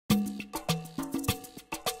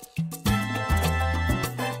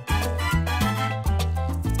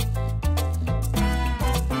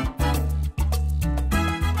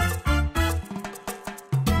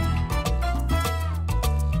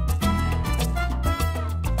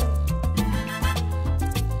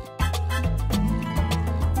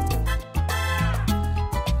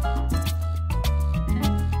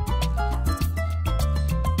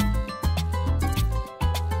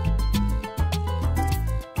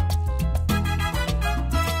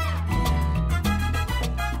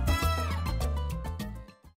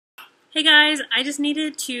Hey guys, I just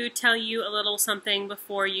needed to tell you a little something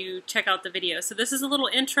before you check out the video. So this is a little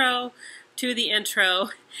intro to the intro.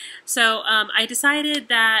 So I decided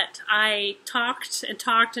that I talked and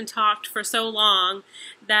talked and talked for so long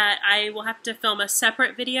that I will have to film a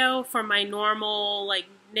separate video for my normal like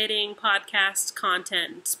knitting podcast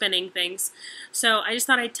content, spinning things. So I just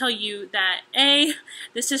thought I'd tell you that A,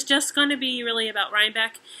 this is just going to be really about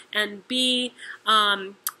Rhinebeck, and B,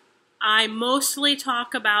 I mostly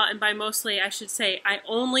talk about, and by mostly I should say I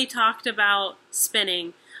only talked about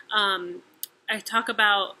spinning. I talk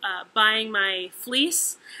about buying my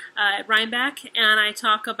fleece at Rhinebeck, and I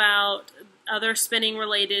talk about other spinning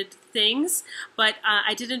related things, but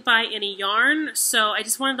I didn't buy any yarn, so I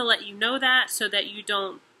just wanted to let you know that so that you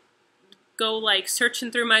don't go like searching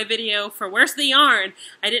through my video for where's the yarn.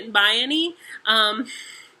 I didn't buy any.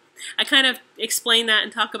 I kind of explain that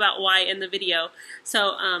and talk about why in the video.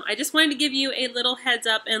 So I just wanted to give you a little heads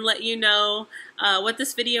up and let you know what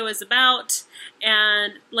this video is about,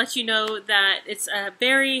 and let you know that it's a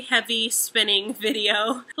very heavy spinning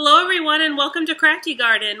video. Hello everyone and welcome to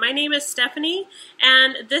CraftyGarden. My name is Stephanie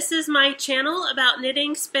and this is my channel about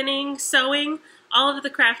knitting, spinning, sewing, all of the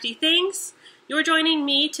crafty things. You're joining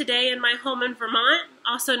me today in my home in Vermont,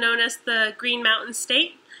 also known as the Green Mountain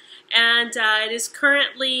State. And it is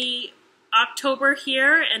currently October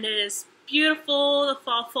here, and it is beautiful. The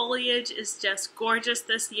fall foliage is just gorgeous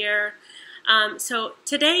this year. So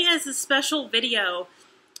today is a special video.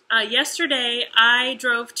 Yesterday I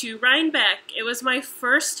drove to Rhinebeck. It was my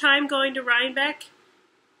first time going to Rhinebeck.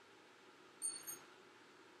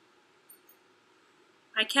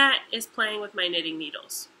 My cat is playing with my knitting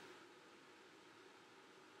needles.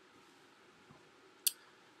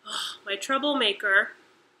 Oh, my troublemaker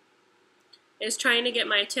is trying to get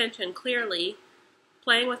my attention clearly,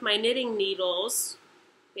 playing with my knitting needles.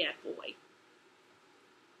 Bad boy.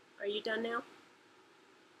 Are you done now?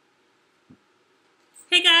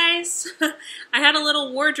 Hey guys! I had a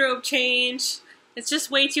little wardrobe change. It's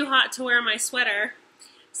just way too hot to wear my sweater.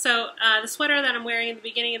 So the sweater that I'm wearing in the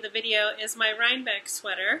beginning of the video is my Rhinebeck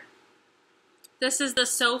sweater. This is the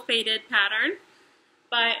Sew Faded pattern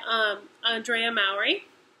by Andrea Mowry.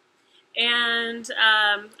 And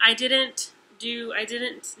I didn't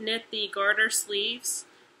knit the garter sleeves,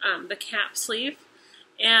 the cap sleeve,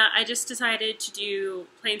 and I just decided to do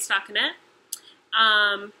plain stockinette.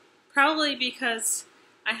 Probably because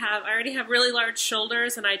I already have really large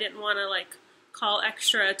shoulders, and I didn't want to like call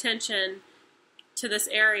extra attention to this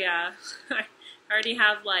area. I already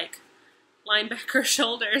have like linebacker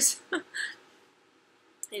shoulders.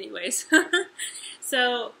 Anyways,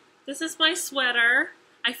 so this is my sweater.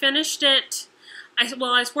 I finished it. I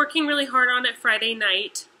was working really hard on it Friday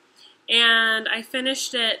night, and I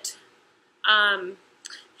finished it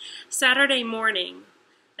Saturday morning,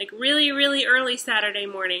 like really, really early Saturday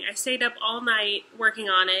morning. I stayed up all night working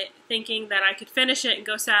on it, thinking that I could finish it and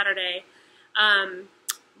go Saturday,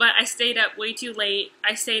 but I stayed up way too late.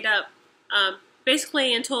 I stayed up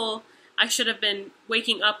basically until I should have been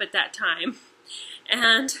waking up at that time,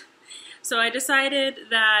 and so I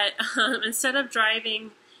decided that instead of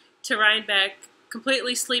driving to Rhinebeck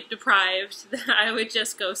completely sleep deprived, that I would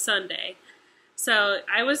just go Sunday. So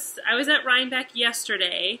I was at Rhinebeck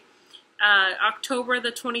yesterday, October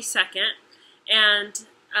the 22nd, and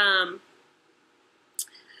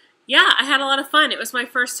yeah, I had a lot of fun. It was my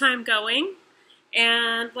first time going,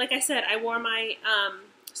 and like I said, I wore my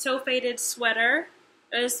Sew Faded sweater.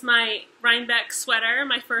 It was my Rhinebeck sweater,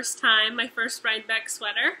 my first Rhinebeck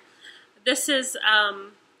sweater. This is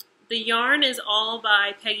the yarn is all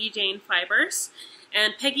by Peggy Jane Fibers,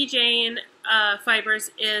 and Peggy Jane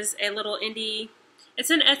Fibers is a little indie, it's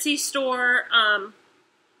an Etsy store.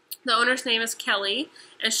 The owner's name is Kelly,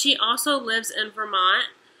 and she also lives in Vermont,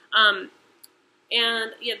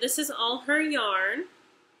 and yeah, this is all her yarn.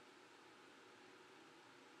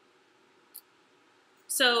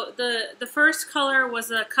 So the first color was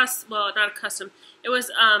a custom, well, not a custom, it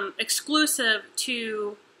was exclusive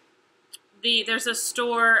to there's a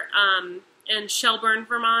store in Shelburne,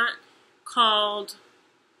 Vermont called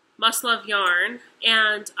Must Love Yarn,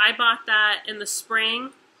 and I bought that in the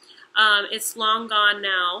spring. It's long gone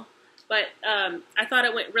now, but I thought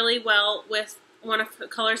it went really well with one of the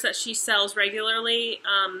colors that she sells regularly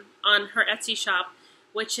on her Etsy shop,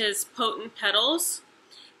 which is Potent Petals.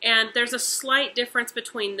 And there's a slight difference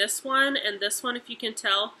between this one and this one, if you can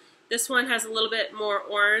tell. This one has a little bit more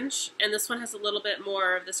orange, and this one has a little bit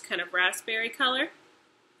more of this kind of raspberry color.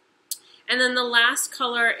 And then the last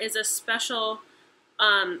color is a special,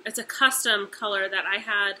 it's a custom color that I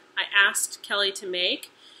asked Kelly to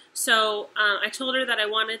make. So I told her that I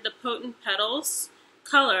wanted the Potent Petals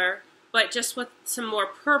color but just with some more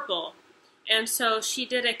purple. And so she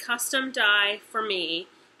did a custom dye for me,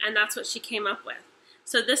 and that's what she came up with.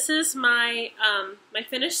 So this is my, my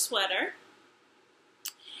finished sweater.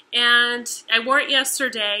 And I wore it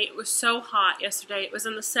yesterday. It was so hot yesterday. It was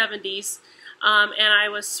in the 70s. And I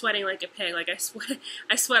was sweating like a pig. Like I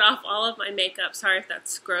sweat off all of my makeup. Sorry if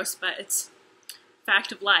that's gross, but it's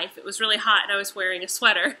fact of life. It was really hot and I was wearing a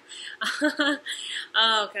sweater.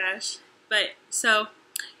 Oh gosh. But so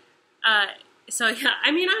yeah,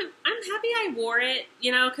 I mean, I'm happy I wore it,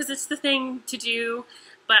 you know, because it's the thing to do.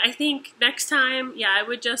 But I think next time, yeah, I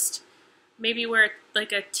would just maybe wear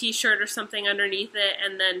like a t-shirt or something underneath it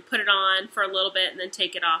and then put it on for a little bit and then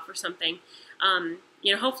take it off or something.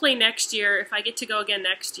 You know, hopefully next year, if I get to go again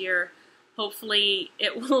next year, hopefully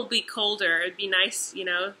it will be colder. It'd be nice, you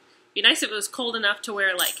know, it'd be nice if it was cold enough to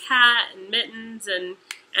wear like hat and mittens and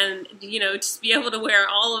you know, just be able to wear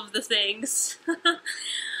all of the things.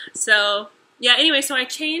 So yeah, anyway, so I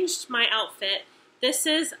changed my outfit. This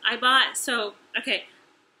is, I bought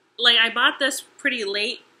this pretty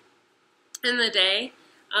late in the day.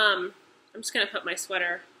 I'm just gonna put my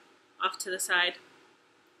sweater off to the side.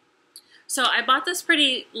 So I bought this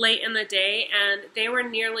pretty late in the day, and they were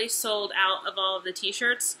nearly sold out of all of the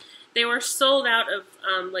t-shirts. They were sold out of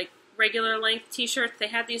like regular length t-shirts. They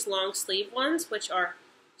had these long sleeve ones, which are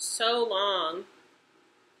so long.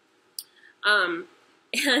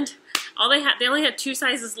 And they only had 2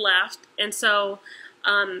 sizes left, and so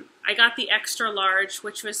I got the extra large,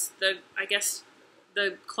 which was I guess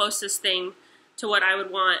the closest thing to what I would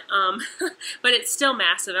want. But it's still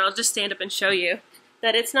massive, and I'll just stand up and show you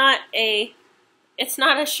that it's not a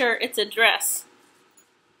shirt, it's a dress.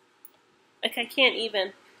 Like I can't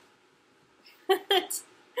even.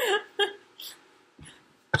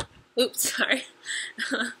 Oops, sorry.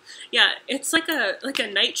 Yeah, it's like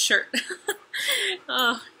a night shirt.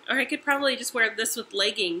 Oh, or I could probably just wear this with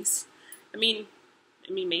leggings. I mean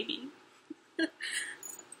maybe.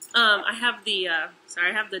 I have the sorry,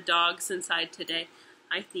 I have the dogs inside today.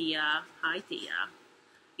 Hi Thea. Hi Thea.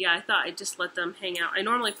 Yeah, I thought I'd just let them hang out. I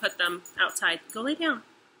normally put them outside. Go lay down.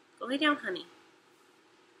 Go lay down, honey.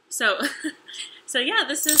 So, so yeah,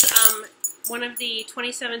 this is one of the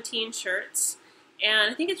 2017 shirts,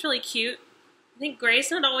 and I think it's really cute. I think gray's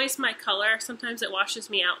not always my color. Sometimes it washes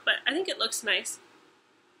me out, but I think it looks nice.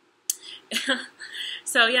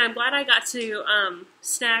 So yeah, I'm glad I got to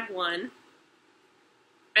snag one.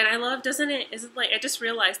 And I love, is it like, I just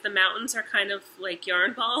realized the mountains are kind of like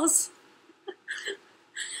yarn balls.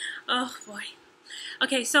 Oh boy.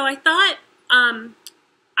 Okay, so I thought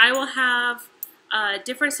I will have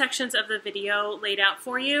different sections of the video laid out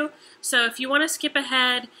for you. So if you want to skip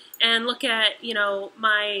ahead and look at, you know,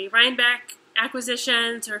 my Rhinebeck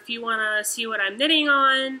acquisitions, or if you want to see what I'm knitting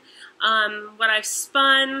on, what I've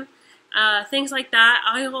spun, things like that,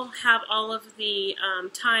 I will have all of the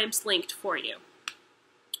times linked for you.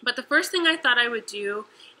 But the first thing I thought I would do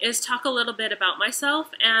is talk a little bit about myself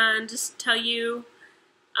and just tell you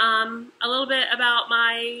a little bit about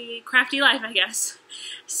my crafty life, I guess.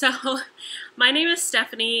 So, my name is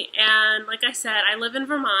Stephanie, and like I said, I live in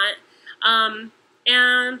Vermont,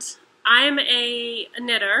 and I'm a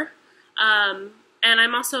knitter, and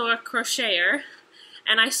I'm also a crocheter,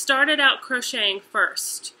 and I started out crocheting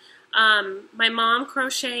first. My mom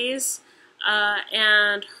crochets,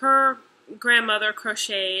 and her grandmother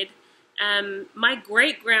crocheted, and my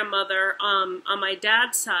great-grandmother on my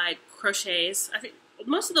dad's side crochets. I think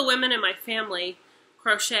most of the women in my family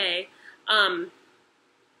crochet,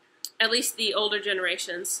 at least the older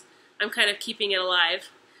generations. I'm kind of keeping it alive.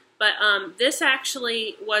 But this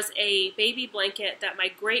actually was a baby blanket that my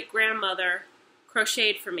great-grandmother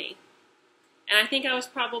crocheted for me. And I think I was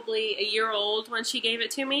probably a year old when she gave it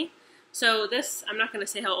to me. So this, I'm not going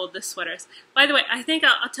to say how old this sweater is. By the way, I think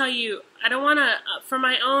I'll tell you, I don't want to, for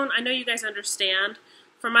my own, I know you guys understand,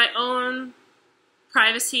 for my own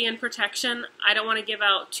privacy and protection, I don't want to give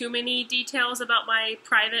out too many details about my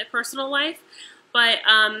private, personal life. But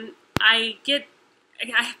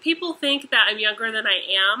people think that I'm younger than I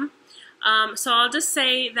am. So I'll just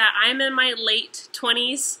say that I'm in my late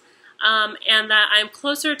 20s, and that I'm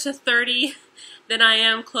closer to 30 than I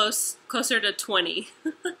am closer to 20.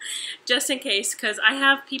 Just in case, because I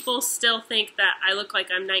have people still think that I look like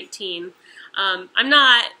I'm 19. I'm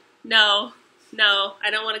not. No, I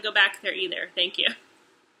don't want to go back there either. Thank you.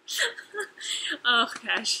 Oh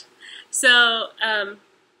gosh. So,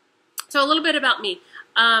 so a little bit about me.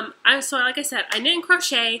 So like I said, I knit and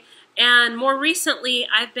crochet, and more recently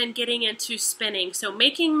I've been getting into spinning. So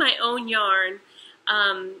making my own yarn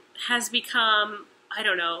has become I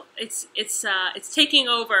don't know, it's taking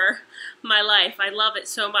over my life. I love it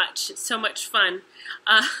so much. It's so much fun.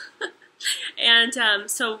 And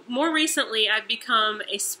so more recently I've become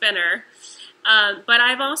a spinner. But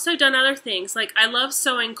I've also done other things. Like, I love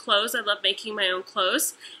sewing clothes. I love making my own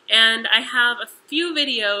clothes. And I have a few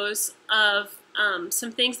videos of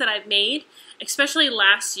some things that I've made, especially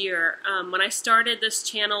last year. When I started this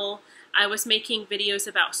channel, I was making videos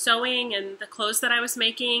about sewing and the clothes that I was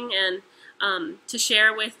making, and to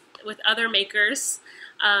share with other makers.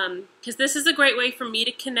 Because this is a great way for me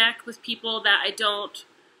to connect with people that I don't,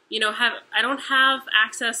 I don't have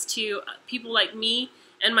access to people like me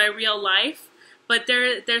in my real life. But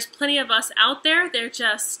there's plenty of us out there. They're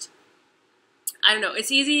just, I don't know,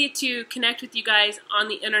 it's easy to connect with you guys on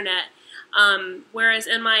the internet. Whereas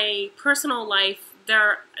in my personal life,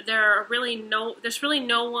 there's really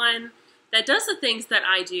no one that does the things that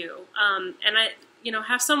I do. And I,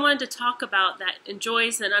 have someone to talk about that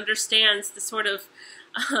enjoys and understands the sort of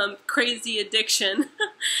crazy addiction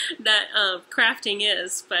that crafting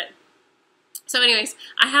is. But so anyways,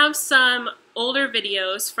 I have some older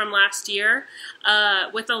videos from last year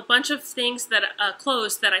with a bunch of things that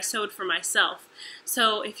clothes that I sewed for myself.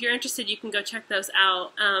 So if you're interested, you can go check those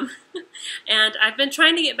out. And I've been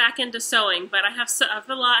trying to get back into sewing, but I have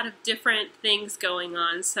a lot of different things going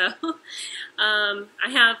on. So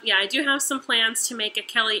I do have some plans to make a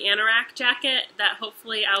Kelly anorak jacket that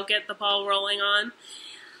hopefully I'll get the ball rolling on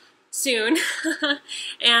soon.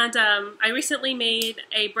 And I recently made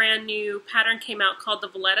a brand new pattern, came out, called the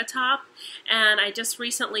Valletta top, and I just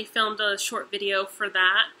recently filmed a short video for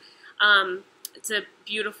that. It's a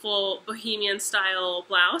beautiful bohemian style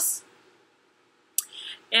blouse.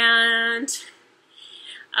 And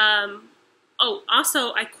oh,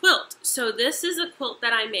 also I quilt. So this is a quilt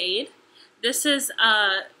that I made. This is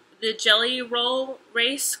the Jelly Roll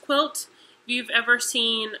Race quilt. If you've ever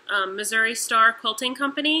seen Missouri Star Quilting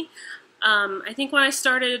Company, I think when I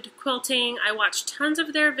started quilting, I watched tons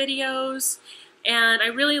of their videos, and I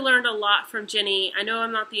really learned a lot from Jenny. I know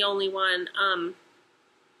I'm not the only one.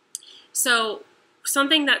 So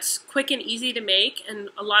something that's quick and easy to make and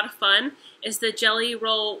a lot of fun is the Jelly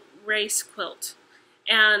Roll Race quilt.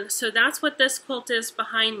 And so that's what this quilt is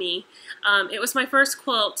behind me. It was my first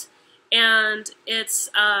quilt, and it's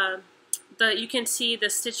you can see the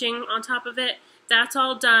stitching on top of it. That's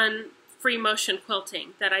all done free motion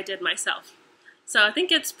quilting that I did myself. So I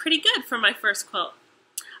think it's pretty good for my first quilt.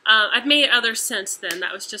 I've made others since then.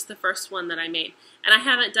 That was just the first one that I made. And I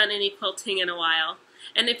haven't done any quilting in a while.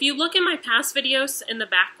 And if you look in my past videos in the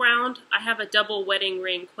background, I have a double wedding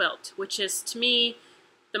ring quilt, which is, to me,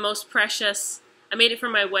 the most precious. I made it for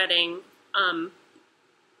my wedding. And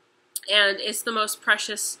it's the most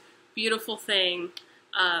precious, beautiful thing,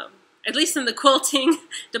 at least in the quilting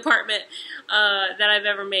department, that I've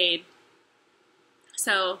ever made.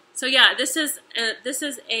 So yeah, this is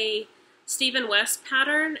a Stephen West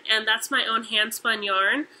pattern, and that's my own hand spun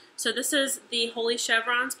yarn. So this is the Holy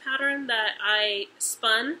Chevrons pattern that I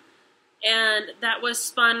spun, and that was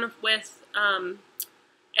spun with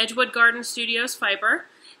Edgewood Garden Studios fiber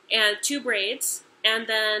and 2 braids, and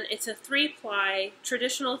then it's a 3-ply,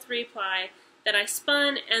 traditional 3-ply that I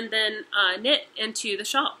spun and then knit into the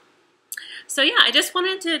shawl. So yeah, I just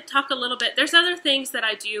wanted to talk a little bit. There's other things that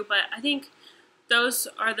I do, but I think those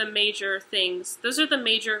are the major things. Those are the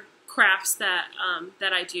major crafts that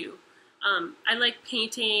that I do. I like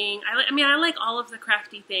painting. I like all of the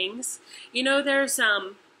crafty things. There's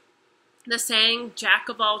the saying, Jack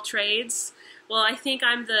of all trades. Well, I think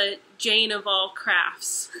I'm the Jane of all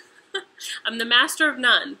crafts. I'm the master of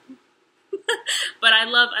none. But I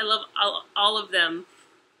love all of them.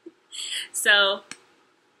 So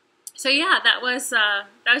yeah, that was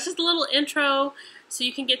just a little intro, so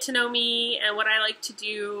you can get to know me and what I like to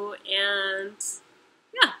do. And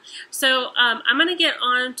yeah, so I'm gonna get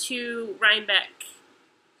on to Rhinebeck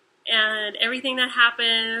and everything that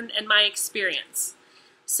happened and my experience.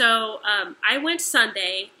 So I went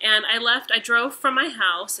Sunday, and I drove from my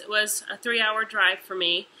house. It was a 3-hour drive for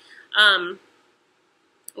me,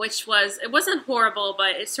 it wasn't horrible,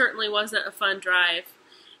 but it certainly wasn't a fun drive.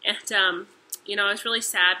 And I was really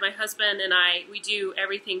sad. My husband and we do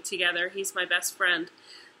everything together. He's my best friend,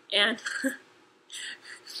 and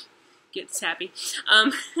get sappy.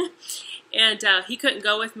 And he couldn't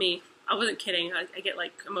go with me. I wasn't kidding. I get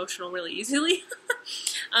like emotional really easily.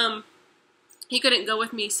 He couldn't go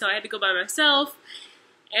with me, so I had to go by myself,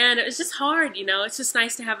 and it was just hard. It's just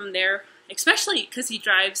nice to have him there, especially because he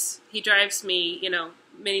drives me,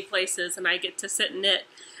 many places, and I get to sit and knit.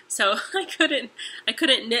 So I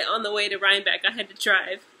couldn't knit on the way to Rhinebeck. I had to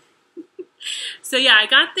drive. So yeah, I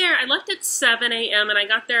got there, I left at 7 a.m. and I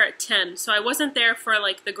got there at 10, so I wasn't there for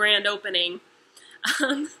like the grand opening.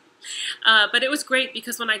 But it was great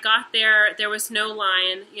because when I got there, there was no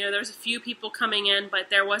line. You know, there was a few people coming in, but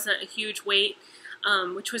there wasn't a huge wait,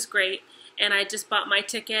 which was great. And I just bought my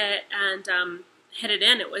ticket and headed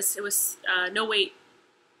in. It was no wait.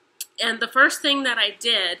 And the first thing that I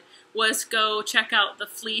did was go check out the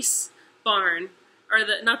fleece barn, or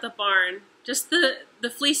not the barn, just the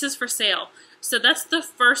fleeces for sale. So that's the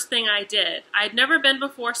first thing I did. I'd never been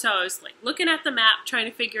before, so I was like looking at the map, trying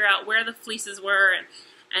to figure out where the fleeces were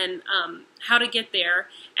and how to get there.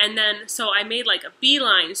 And then, so I made like a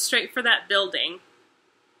beeline straight for that building.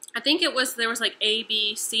 I think there was like A,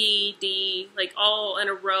 B, C, D, like all in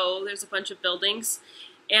a row. There's a bunch of buildings.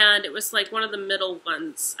 And it was like one of the middle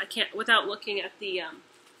ones. I can't, without looking at the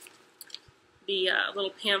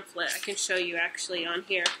little pamphlet, I can show you actually on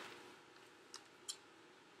here.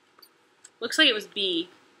 Looks like it was B,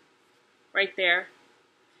 right there.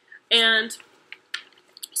 And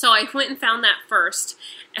so I went and found that first,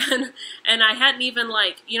 and I hadn't even,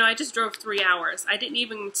 like, you know, I just drove 3 hours. I didn't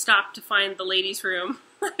even stop to find the ladies' room.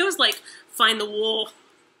 I was like, find the wool.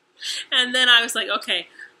 And then I was like, okay,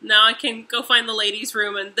 now I can go find the ladies'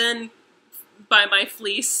 room and then buy my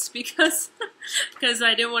fleece because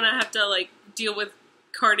I didn't want to have to, like, deal with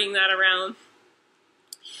carting that around.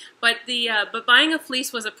 But but buying a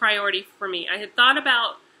fleece was a priority for me. I had thought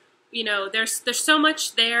about, you know, there's so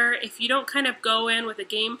much there. If you don't kind of go in with a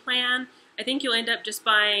game plan, I think you'll end up just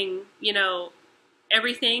buying, you know,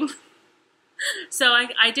 everything. So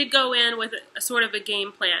I did go in with a sort of a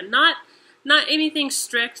game plan. Not anything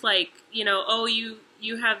strict like, you know, oh, you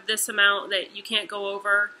have this amount that you can't go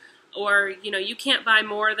over, or, you know, you can't buy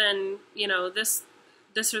more than, you know, this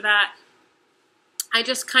or that. I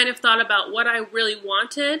just kind of thought about what I really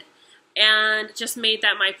wanted and just made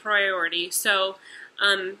that my priority. So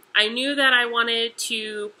I knew that I wanted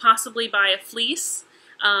to possibly buy a fleece.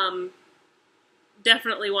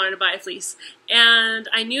 Definitely wanted to buy a fleece. And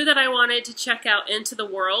I knew that I wanted to check out Into the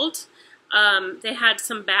World. They had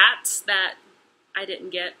some bats that I didn't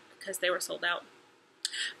get because they were sold out.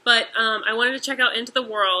 But I wanted to check out Into the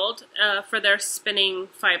World for their spinning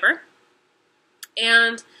fiber.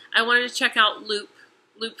 And I wanted to check out Loop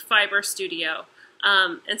Fiber Studio.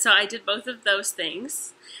 And so I did both of those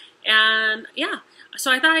things. And yeah,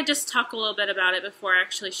 so I thought I'd just talk a little bit about it before I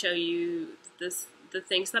actually show you the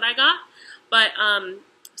things that I got. But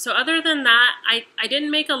so other than that, I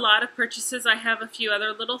didn't make a lot of purchases. I have a few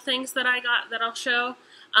other little things that I got that I'll show.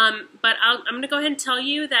 But I'm going to go ahead and tell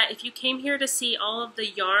you that if you came here to see all of the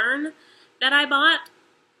yarn that I bought,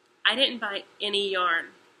 I didn't buy any yarn.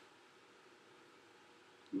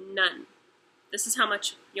 None. This is how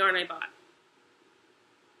much yarn I bought.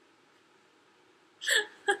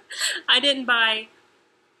 I didn't buy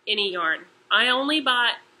any yarn. I only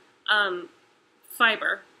bought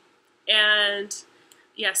fiber and,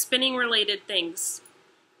 yeah, spinning related things.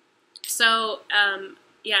 So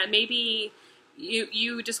yeah, maybe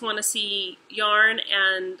you just want to see yarn,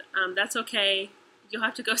 and that's okay. You'll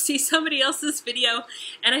have to go see somebody else's video.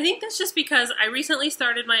 And I think that's just because I recently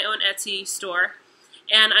started my own Etsy store,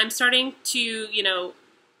 and I'm starting to, you know,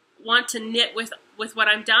 want to knit with what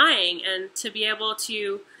I'm dyeing and to be able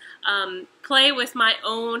to play with my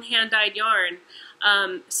own hand-dyed yarn.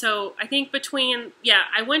 So I think between, yeah,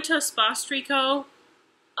 I went to a SPAKAL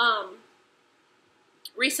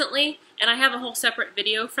recently, and I have a whole separate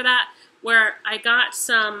video for that, where I got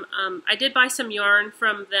some, I did buy some yarn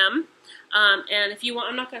from them. And if you want,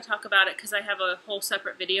 I'm not going to talk about it because I have a whole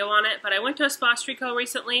separate video on it, but I went to a SPAKAL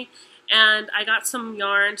recently and I got some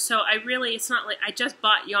yarn. So I really, it's not like I just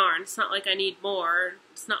bought yarn. It's not like I need more.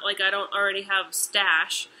 It's not like I don't already have a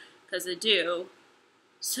stash, because I do.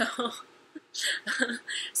 So,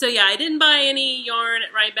 so yeah, I didn't buy any yarn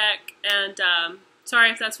at Rhinebeck, and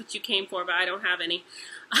sorry if that's what you came for, but I don't have any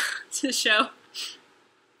to show.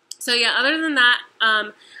 So yeah, other than that,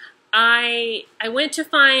 I went to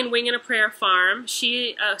find Wing and a Prayer Farm.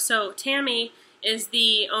 So Tammy is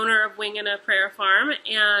the owner of Wing and a Prayer Farm,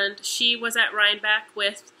 and she was at Rhinebeck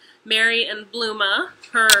with Mary and Bluma,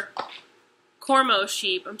 her Cormo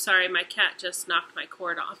sheep. I'm sorry, my cat just knocked my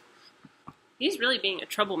cord off. He's really being a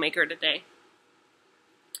troublemaker today.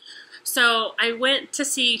 So I went to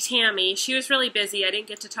see Tammy. She was really busy. I didn't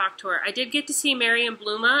get to talk to her. I did get to see Mary and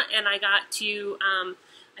Bluma, and I got to,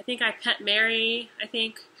 I think I pet Mary, I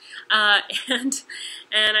think. And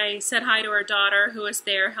I said hi to her daughter, who was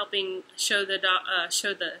there helping show the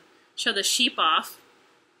sheep off.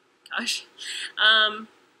 Gosh.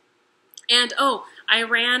 And oh, I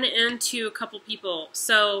ran into a couple people.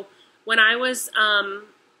 So when I was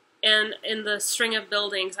and in the string of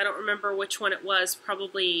buildings, I don't remember which one it was,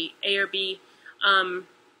 probably A or B,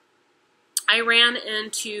 I ran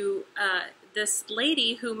into this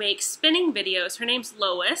lady who makes spinning videos. Her name's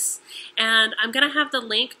Lois, and I'm going to have the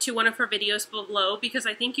link to one of her videos below because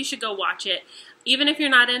I think you should go watch it. Even if you're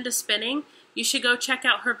not into spinning, you should go check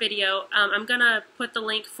out her video. I'm going to put the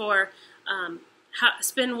link for how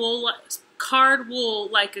spin wool, card wool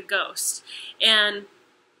like a ghost. And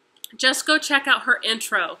just go check out her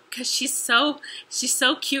intro because she's so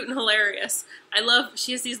cute and hilarious.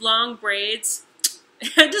 She has these long braids.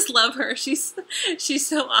 I just love her. She's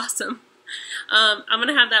so awesome. I'm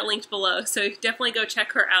gonna have that linked below, so definitely go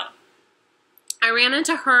check her out. I ran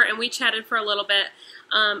into her and we chatted for a little bit.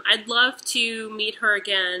 I'd love to meet her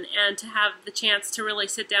again and to have the chance to really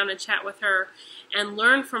sit down and chat with her and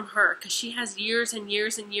learn from her because she has years and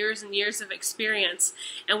years and years and years of experience.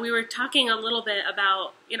 And we were talking a little bit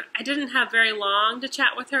about, I didn't have very long to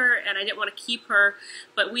chat with her and I didn't want to keep her,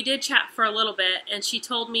 but we did chat for a little bit, and she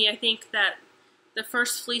told me, I think, that the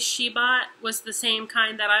first fleece she bought was the same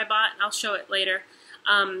kind that I bought. I'll show it later.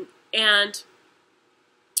 And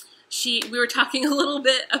we were talking a little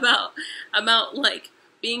bit about like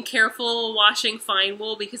being careful washing fine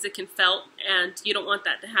wool because it can felt, and you don't want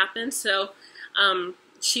that to happen. So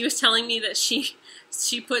she was telling me that she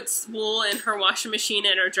puts wool in her washing machine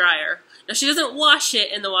and her dryer. Now she doesn't wash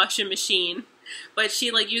it in the washing machine, but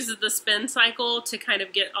she like uses the spin cycle to kind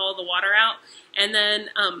of get all the water out, and then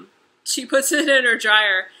she puts it in her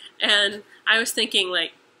dryer. And I was thinking,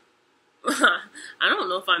 like, I don't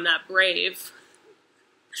know if I'm that brave.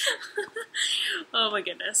 Oh my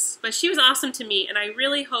goodness. But she was awesome to meet, and I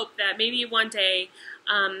really hope that maybe one day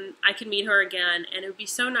I can meet her again, and it would be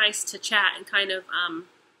so nice to chat and kind of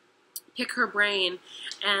pick her brain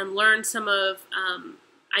and learn some of,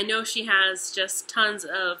 I know she has just tons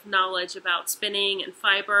of knowledge about spinning and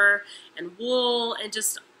fiber and wool and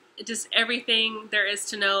just everything there is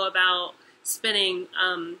to know about spinning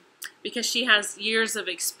because she has years of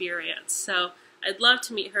experience. So I'd love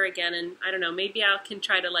to meet her again, and I don't know, maybe I can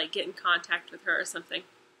try to like get in contact with her or something.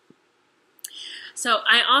 So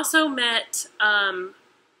I also met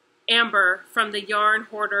Amber from the Yarn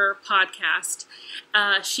Hoarder podcast.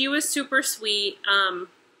 She was super sweet.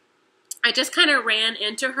 I just kind of ran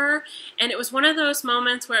into her, and it was one of those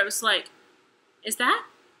moments where it was like, is that?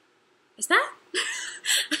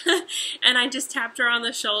 And I just tapped her on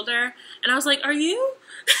the shoulder, and I was like, are you?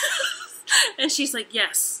 And she's like,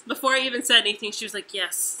 yes. Before I even said anything, she was like,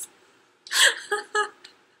 yes.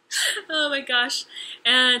 Oh my gosh.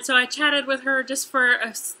 And so I chatted with her just for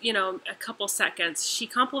a couple seconds. She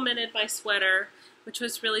complimented my sweater, which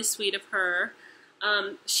was really sweet of her.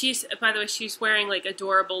 By the way, she's wearing like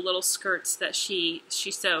adorable little skirts that she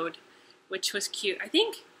sewed, which was cute. I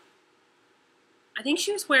think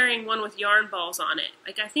she was wearing one with yarn balls on it.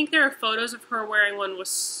 Like, I think there are photos of her wearing one with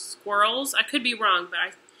squirrels. I could be wrong, but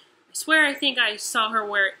I swear I think I saw her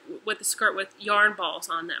wear it with a skirt with yarn balls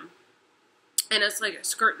on them. And it's like a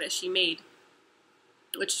skirt that she made,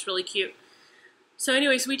 which is really cute. So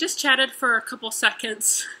anyways, we just chatted for a couple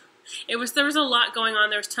seconds. There was a lot going on.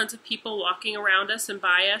 There was tons of people walking around us and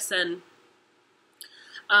by us, and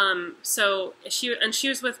so she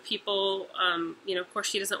was with people. Of course,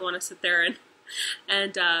 she doesn't want to sit there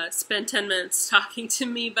and spend 10 minutes talking to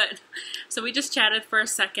me, but so we just chatted for a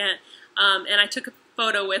second, and I took a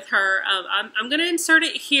photo with her. I'm going to insert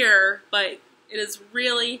it here, but it is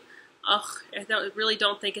really, I really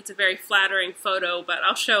don't think it's a very flattering photo, but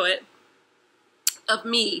I'll show it, of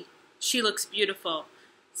me. She looks beautiful.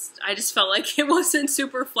 I just felt like it wasn't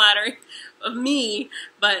super flattering of me,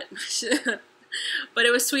 but but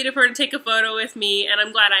it was sweet of her to take a photo with me, and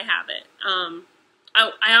I'm glad I have it.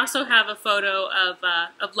 I also have a photo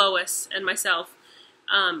of Lois and myself,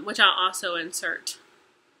 which I'll also insert.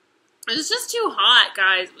 It was just too hot,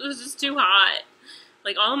 guys. It was just too hot.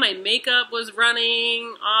 Like, all my makeup was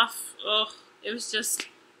running off. Ugh, it was just,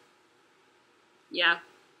 yeah.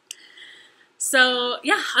 So,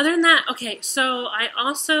 yeah, other than that, okay, so I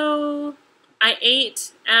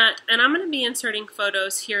ate at, and I'm going to be inserting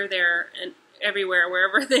photos here, there, and everywhere,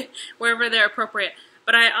 wherever they're appropriate.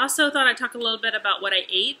 But I also thought I'd talk a little bit about what I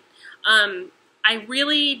ate.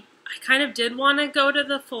 I kind of did want to go to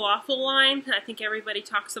the falafel line. I think everybody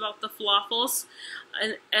talks about the falafels,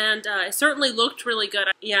 and it certainly looked really good.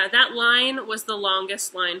 Yeah, that line was the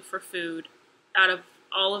longest line for food out of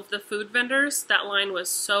all of the food vendors. That line was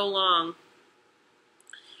so long.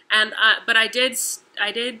 And but I did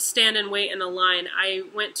stand and wait in a line. I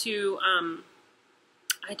went to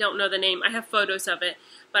I don't know the name. I have photos of it,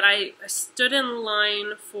 but I stood in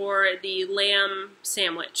line for the lamb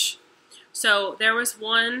sandwich, So there was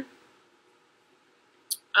one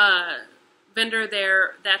vendor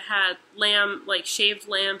there that had lamb, like shaved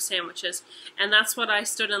lamb sandwiches, and that's what I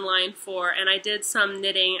stood in line for. And I did some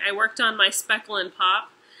knitting. I worked on my speckle and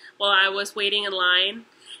pop while I was waiting in line,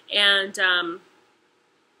 and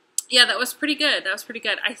yeah, that was pretty good. That was pretty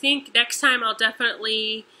good. I think next time I'll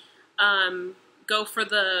definitely go for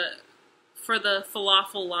the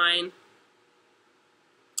falafel line.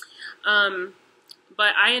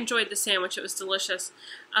 But I enjoyed the sandwich. It was delicious.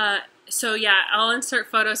 So yeah, I'll insert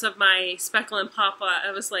photos of my speckle and papa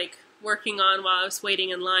I was like working on while I was waiting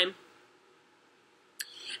in line.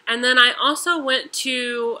 And then I also went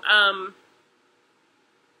to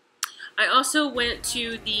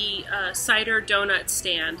the cider donut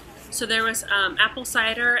stand. So there was apple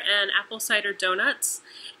cider and apple cider donuts.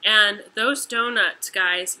 And those donuts,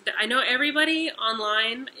 guys, I know everybody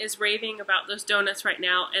online is raving about those donuts right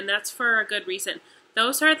now, and that's for a good reason.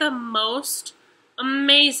 Those are the most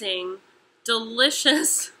amazing,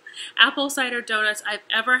 delicious apple cider donuts I've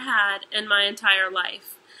ever had in my entire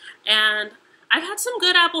life. And I've had some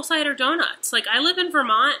good apple cider donuts. Like, I live in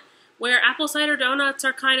Vermont, where apple cider donuts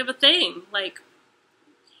are kind of a thing. Like,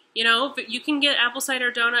 you know, but you can get apple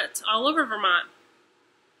cider donuts all over Vermont.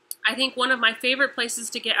 I think one of my favorite places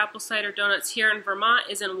to get apple cider donuts here in Vermont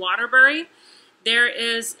is in Waterbury. There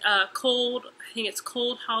is a I think it's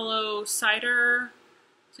Cold Hollow Cider.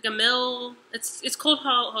 It's like a mill. It's Cold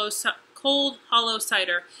Hollow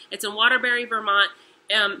Cider. It's in Waterbury, Vermont.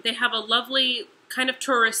 They have a lovely kind of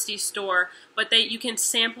touristy store, but you can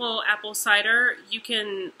sample apple cider. You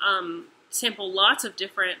can sample lots of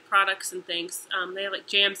different products and things. They have like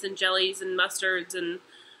jams and jellies and mustards and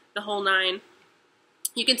the whole nine.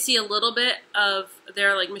 You can see a little bit of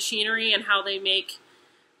their like machinery and how they make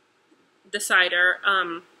the cider.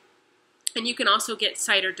 And you can also get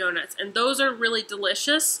cider donuts, and those are really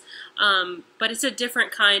delicious, but it's a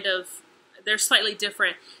different kind of, they're slightly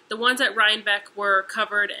different. The ones at Rhinebeck were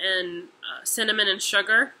covered in cinnamon and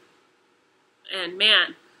sugar, and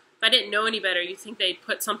man, if I didn't know any better, you'd think they'd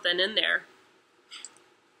put something in there.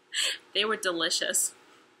 They were delicious.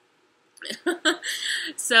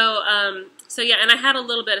 So yeah, and I had a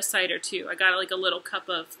little bit of cider too. I got like a little cup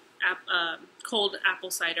of cold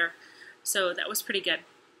apple cider, so that was pretty good.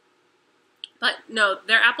 But no,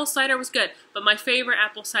 their apple cider was good. But my favorite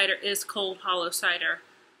apple cider is Cold Hollow Cider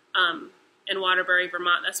in Waterbury,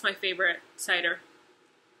 Vermont. That's my favorite cider.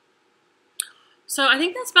 So I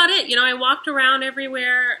think that's about it. You know, I walked around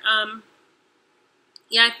everywhere.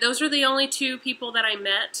 Yeah, those are the only two people that I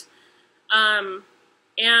met. And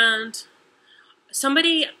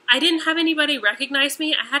I didn't have anybody recognize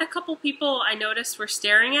me. I had a couple people I noticed were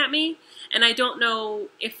staring at me, and I don't know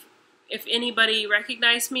if anybody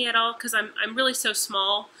recognized me at all, because I'm really so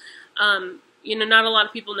small. You know, not a lot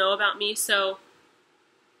of people know about me, so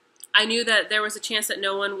I knew that there was a chance that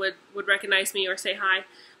no one would recognize me or say hi.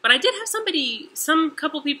 But I did have some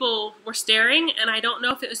couple people were staring, and I don't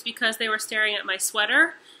know if it was because they were staring at my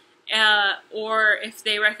sweater or if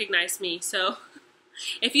they recognized me. So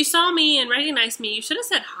if you saw me and recognized me, you should have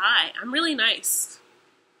said hi. I'm really nice.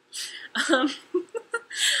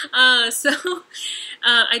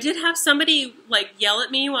 I did have somebody like yell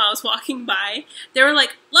at me while I was walking by. They were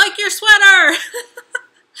like your sweater!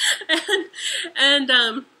 and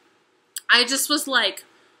I just was like,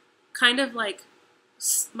 kind of like,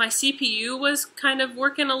 my CPU was kind of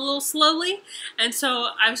working a little slowly, and so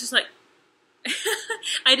I was just like,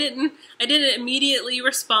 I didn't immediately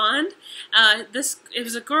respond. It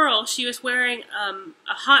was a girl. She was wearing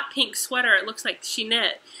a hot pink sweater. It looks like she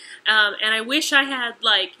knit. And I wish I had,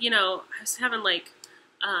 like, you know, I was having, like,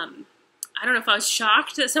 I don't know if I was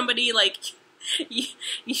shocked that somebody, like, you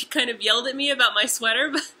kind of yelled at me about my sweater,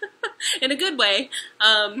 but in a good way.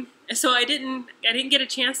 So I didn't get a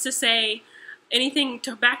chance to say anything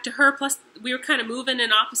back to her. Plus, we were kind of moving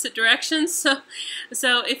in opposite directions.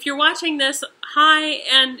 So if you're watching this, hi,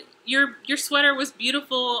 and your sweater was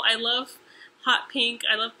beautiful. I love hot pink.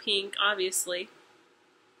 I love pink, obviously.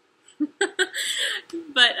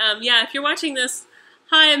 But yeah, if you're watching this,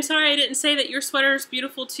 hi, I'm sorry I didn't say that your sweater is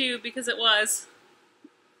beautiful too, because it was.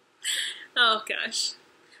 Oh gosh.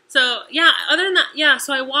 So yeah, other than that, yeah,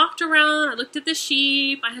 so I walked around, I looked at the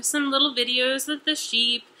sheep, I have some little videos of the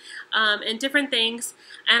sheep and different things,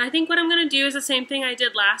 and I think what I'm going to do is the same thing I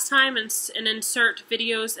did last time and insert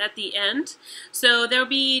videos at the end. So there'll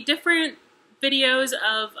be different videos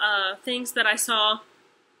of things that I saw,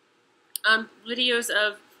 videos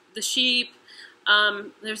of the sheep.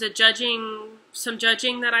 There's some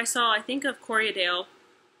judging that I saw, I think of Corriedale.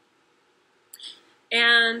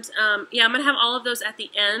 And yeah, I'm going to have all of those at the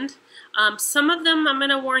end. Some of them, I'm going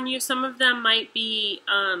to warn you, some of them might be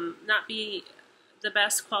not be the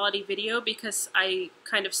best quality video because I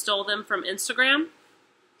kind of stole them from Instagram.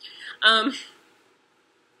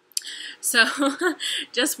 So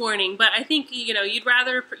just warning. But I think, you know, you'd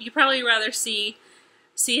probably rather see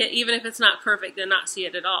it, even if it's not perfect, than not see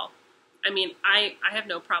it at all. I mean, I have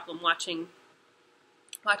no problem watching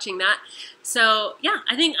that. So yeah,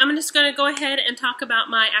 I think I'm just going to go ahead and talk about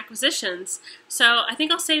my acquisitions. So I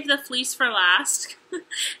think I'll save the fleece for last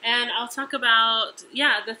and I'll talk about,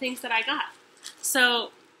 yeah, the things that I got.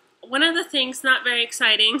 So one of the things, not very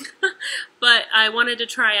exciting, but I wanted to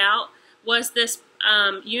try out, was this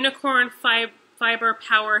unicorn fiber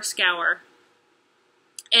power scour.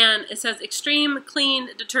 And it says extreme clean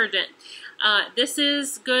detergent. This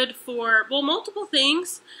is good for, well, multiple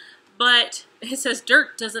things, but it says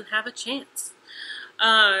dirt doesn't have a chance.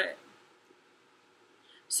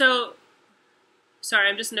 So, sorry,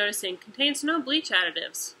 I'm just noticing, contains no bleach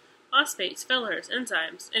additives, phosphates, fillers,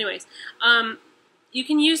 enzymes. Anyways, you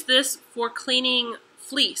can use this for cleaning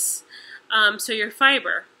fleece, so your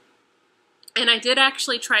fiber. And I did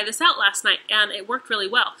actually try this out last night, and it worked really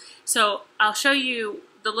well. So I'll show you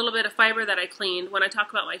the little bit of fiber that I cleaned when I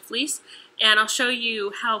talk about my fleece, and I'll show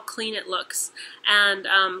you how clean it looks. And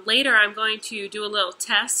later I'm going to do a little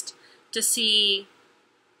test to see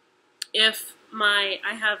if I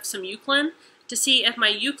have some Euclin, to see if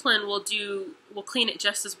my Euclin will clean it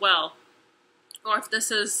just as well, or if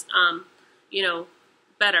this is you know,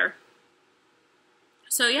 better.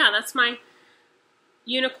 So yeah, that's my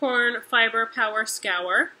unicorn fiber power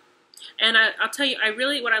scour. And I'll tell you,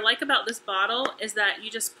 what I like about this bottle is that you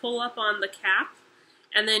just pull up on the cap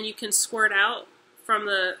and then you can squirt out from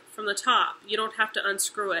the top. You don't have to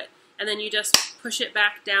unscrew it. And then you just push it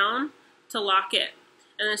back down to lock it.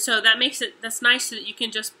 And then, so that makes it, that's nice so that you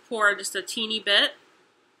can just pour just a teeny bit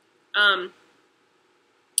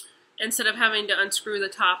instead of having to unscrew the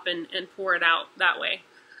top and pour it out that way.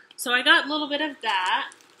 So I got a little bit of that.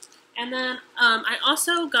 And then I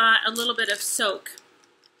also got a little bit of soak.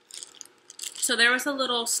 So there was a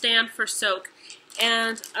little stand for soak,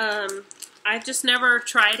 and I've just never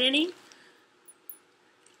tried any.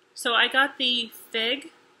 So I got the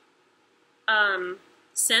fig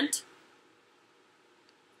scent,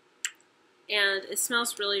 and it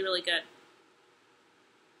smells really, really good.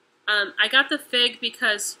 I got the fig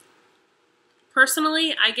because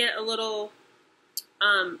personally I get a little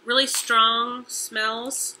really strong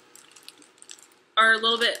smells are a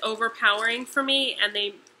little bit overpowering for me, and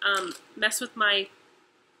they mess with my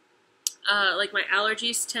like my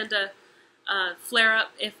allergies tend to flare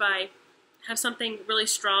up if I have something really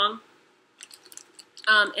strong,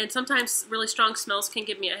 and sometimes really strong smells can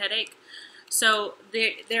give me a headache. So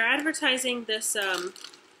they're advertising this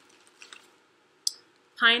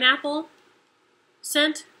pineapple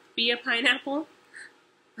scent, be a pineapple,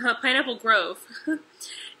 Pineapple Grove.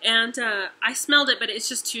 And I smelled it, but it's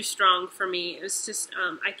just too strong for me. It's just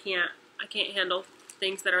I can't handle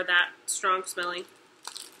things that are that strong smelling.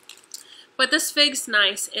 But this fig's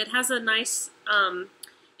nice. It has a nice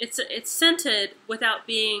it's scented without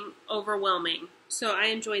being overwhelming. So I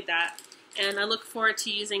enjoyed that, and I look forward to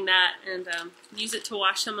using that and use it to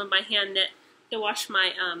wash some of my hand knit, to wash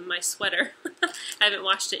my my sweater. I haven't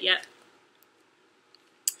washed it yet.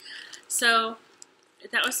 So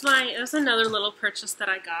that was another little purchase that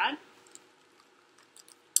I got.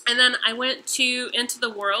 And then I went to Into the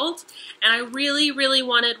World, and I really, really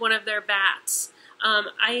wanted one of their bats.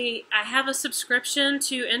 I have a subscription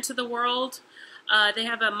to Into the World. They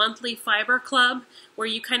have a monthly fiber club where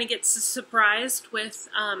you kind of get surprised with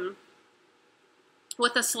a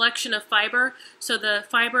selection of fiber. So the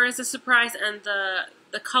fiber is a surprise, and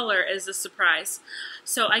the color is a surprise.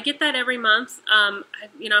 So I get that every month.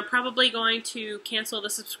 You know, I'm probably going to cancel the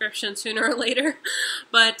subscription sooner or later,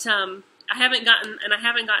 but I haven't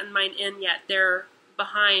gotten mine in yet. They're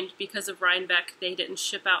behind because of Rhinebeck. They didn't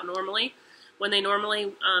ship out normally when they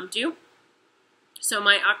normally do. So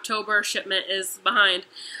my October shipment is behind.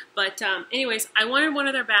 But anyways, I wanted one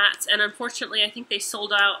of their bats, and unfortunately I think they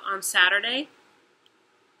sold out on Saturday.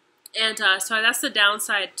 And so that's the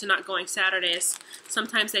downside to not going Saturdays.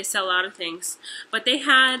 Sometimes they sell out of things. But they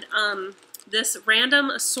had this random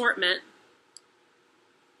assortment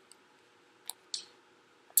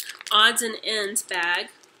odds and ends bag.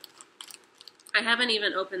 I haven't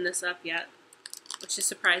even opened this up yet, which is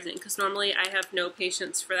surprising because normally I have no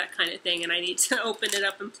patience for that kind of thing, and I need to open it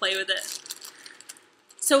up and play with it.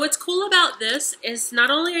 So what's cool about this is not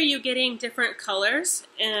only are you getting different colors,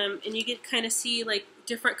 and you get kind of see like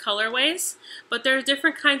different colorways, but there are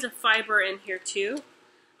different kinds of fiber in here too.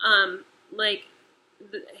 Like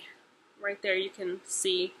right there you can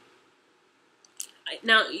see.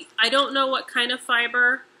 Now I don't know what kind of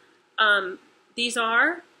fiber these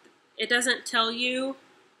are. It doesn't tell you.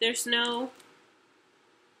 There's no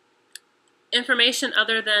information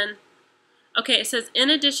other than, okay, it says in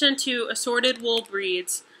addition to assorted wool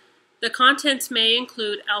breeds, the contents may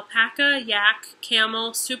include alpaca, yak,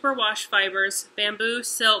 camel, superwash fibers, bamboo,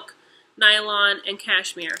 silk, nylon, and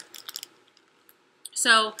cashmere.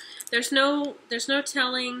 So there's no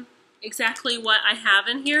telling exactly what I have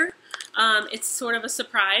in here. It's sort of a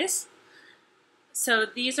surprise. So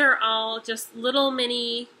these are all just little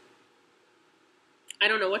mini, I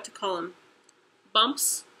don't know what to call them,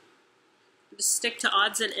 bumps. Just stick to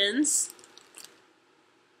odds and ends.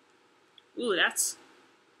 Ooh, that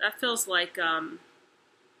feels like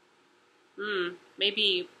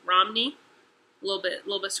maybe Romney, a little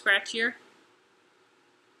bit scratchier.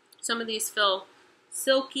 Some of these feel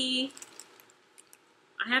silky.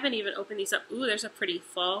 I haven't even opened these up. Ooh, there's a pretty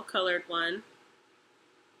fall colored one.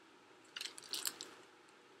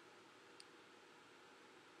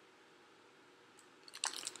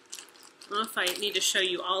 I don't know if I need to show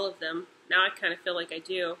you all of them. Now I kind of feel like I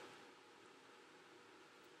do.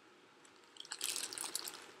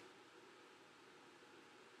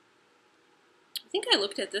 I think I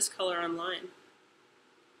looked at this color online.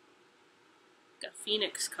 Got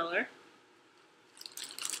Phoenix color.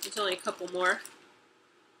 There's only a couple more.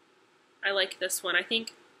 I like this one. I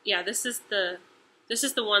think, yeah, this is the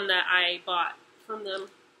one that I bought from them.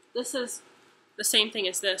 This is the same thing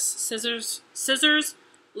as this. Scissors,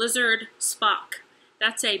 Lizard, Spock.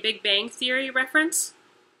 That's a Big Bang Theory reference.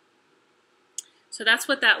 So that's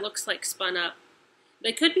what that looks like spun up.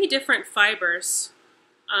 They could be different fibers.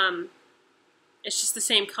 It's just the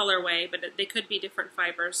same colorway, but they could be different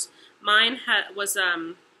fibers. Mine was,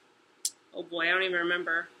 oh boy, I don't even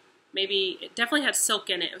remember. Maybe, it definitely had silk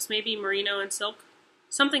in it. It was maybe merino and silk.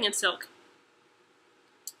 Something in silk.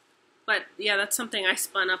 But yeah, that's something I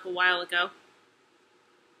spun up a while ago.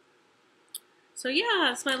 So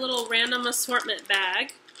yeah, it's my little random assortment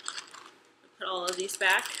bag. Put all of these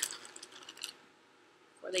back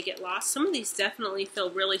before they get lost. Some of these definitely feel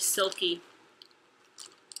really silky.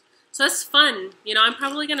 So that's fun. You know, I'm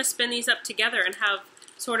probably going to spin these up together and have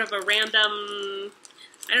sort of a random,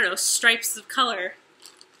 I don't know, stripes of color.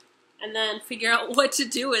 And then figure out what to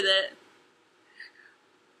do with it.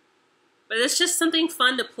 But it's just something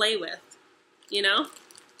fun to play with, you know?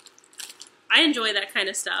 I enjoy that kind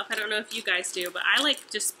of stuff. I don't know if you guys do, but I like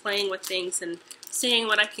just playing with things and seeing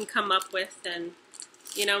what I can come up with. And,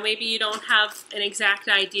 you know, maybe you don't have an exact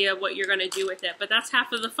idea of what you're going to do with it, but that's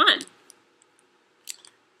half of the fun.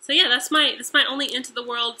 So yeah, that's my only Into the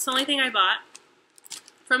World. It's the only thing I bought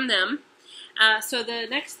from them. So the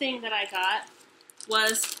next thing that I got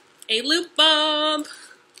was a loop bump.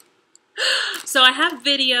 So I have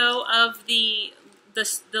video of their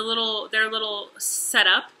little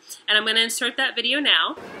setup, and I'm going to insert that video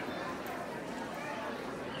now.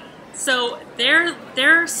 So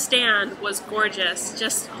their stand was gorgeous.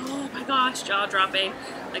 Just, oh my gosh, jaw dropping.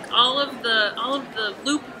 Like all of the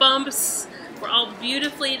loop bumps were all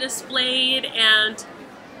beautifully displayed, and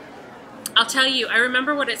I'll tell you, I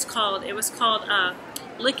remember what it's called. It was called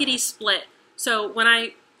Lickety Split. So when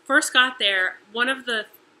I first got there, one of the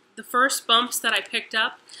first bumps that I picked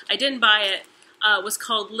up, I didn't buy it, was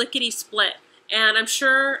called Lickety Split. And I'm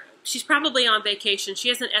sure she's probably on vacation. She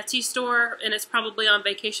has an Etsy store, and it's probably on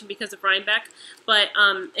vacation because of Rhinebeck. But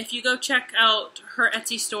if you go check out her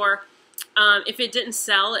Etsy store, if it didn't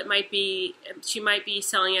sell, she might be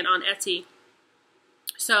selling it on Etsy.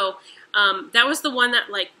 So that was the one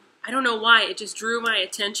that, like, I don't know why, it just drew my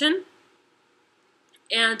attention.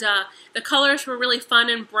 And the colors were really fun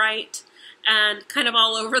and bright and kind of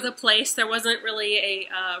all over the place. There wasn't really a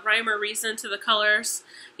rhyme or reason to the colors.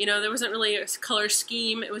 You know, there wasn't really a color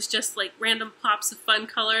scheme. It was just like random pops of fun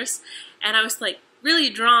colors. And I was like really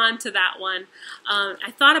drawn to that one.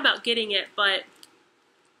 I thought about getting it, but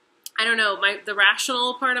I don't know. The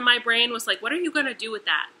rational part of my brain was like, what are you going to do with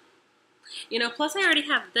that? You know, plus I already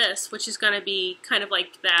have this, which is going to be kind of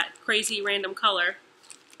like that crazy random color.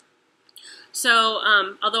 So,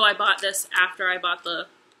 although I bought this after I bought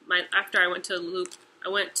after I went to Loop, I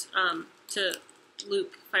went to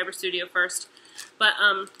Loop Fiber Studio first. But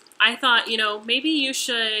I thought, you know, maybe you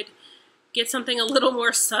should get something a little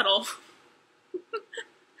more subtle.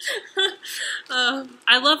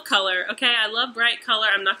 I love color, okay? I love bright color.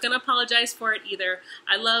 I'm not going to apologize for it either.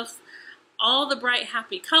 I love all the bright,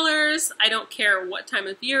 happy colors. I don't care what time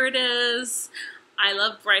of year it is. I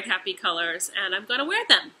love bright, happy colors, and I'm going to wear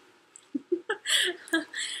them.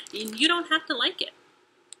 You don't have to like it.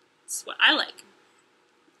 It's what I like.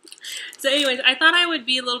 So anyways, I thought I would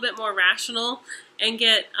be a little bit more rational and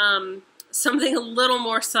get something a little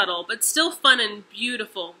more subtle, but still fun and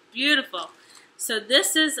beautiful. Beautiful. So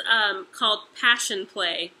this is called Passion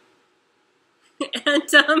Play. And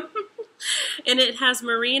it has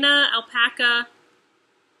merino, alpaca,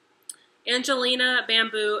 Angelina,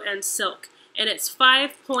 bamboo, and silk. And it's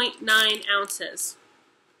 5.9 ounces.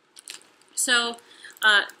 So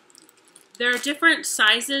there are different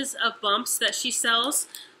sizes of bumps that she sells.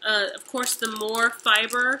 Of course, the more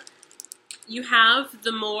fiber you have,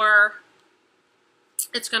 the more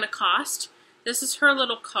it's going to cost. This is her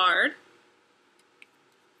little card.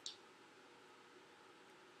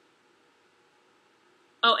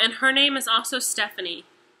 Oh, and her name is also Stephanie.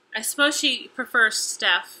 I suppose she prefers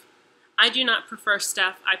Steph. I do not prefer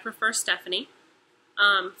Steph. I prefer Stephanie.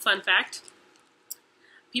 Fun fact.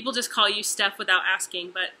 People just call you Steph without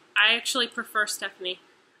asking, but I actually prefer Stephanie.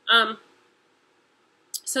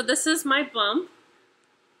 So this is my bump.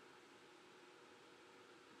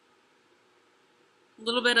 A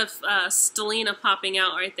little bit of Stelina popping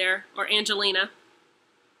out right there, or Angelina.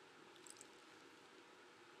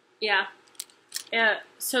 Yeah.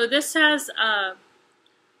 So this has, I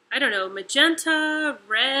don't know, magenta,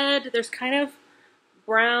 red. There's kind of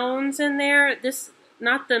browns in there. This,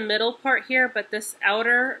 not the middle part here, but this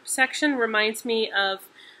outer section reminds me of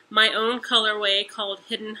my own colorway called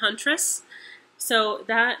Hidden Huntress. So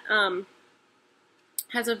that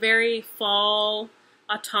has a very fall,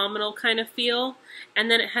 autumnal kind of feel.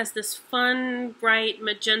 And then it has this fun, bright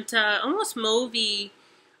magenta, almost mauvey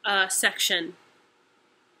section.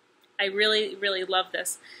 I really, really love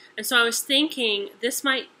this. And so I was thinking this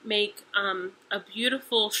might make a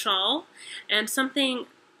beautiful shawl and something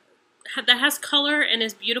that has color and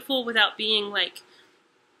is beautiful without being like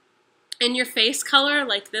in your face color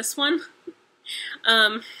like this one.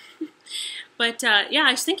 Yeah,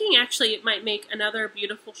 I was thinking actually it might make another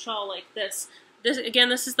beautiful shawl like this. Again,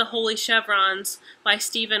 this is the Holy Chevrons by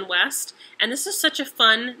Stephen West, and this is such a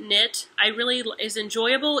fun knit. Is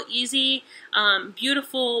enjoyable, easy,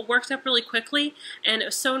 beautiful, worked up really quickly, and it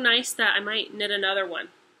was so nice that I might knit another one.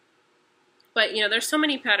 But you know, there's so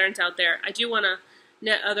many patterns out there. I do want to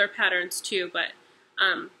knit other patterns too, but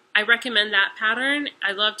I recommend that pattern.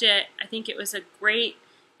 I loved it. I think it was a great,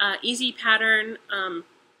 easy pattern,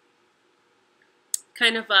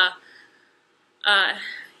 kind of a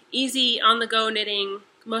easy on-the-go knitting.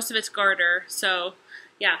 Most of it's garter, so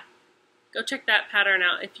yeah, go check that pattern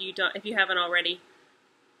out if you haven't already.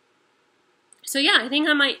 So yeah, I think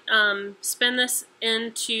I might spin this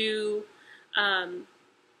into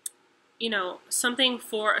you know, something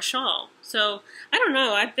for a shawl. So I don't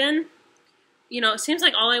know. I've been, you know, it seems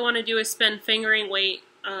like all I want to do is spend fingering weight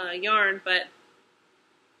yarn, but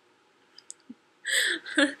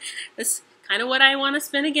that's kind of what I want to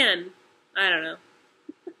spin again. I don't know.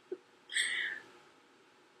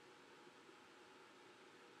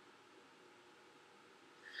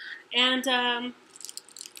 And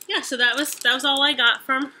yeah, so that was all I got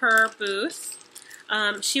from her booth.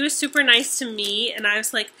 She was super nice to me, and I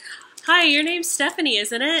was like, "Hi, your name's Stephanie,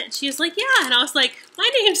 isn't it?" And she was like, "Yeah," and I was like, "My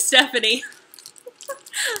name's Stephanie."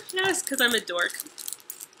 That's because I'm a dork.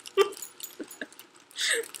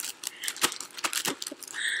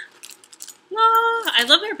 I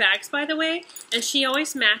love their bags, by the way, and she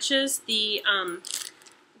always matches the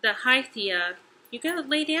hi Thea. You gotta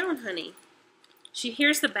lay down, honey. She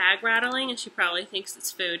hears the bag rattling and she probably thinks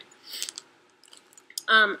it's food.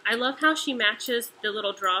 I love how she matches the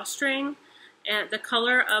little drawstring and the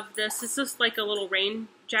color of this. This is like a little rain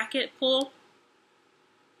jacket pull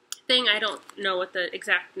thing. I don't know what the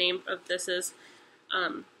exact name of this is,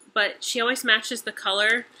 but she always matches the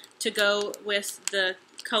color to go with the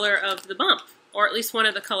color of the bump, or at least one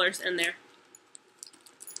of the colors in there.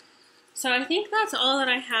 So I think that's all that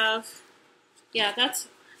I have. Yeah, that's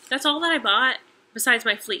all that I bought besides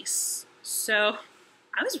my fleece. So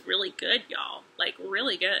I was really good, y'all. Like,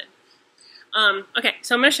 really good. Okay,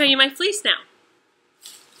 so I'm going to show you my fleece now.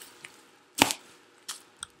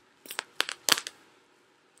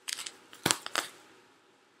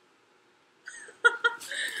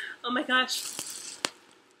 Oh my gosh.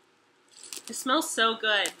 It smells so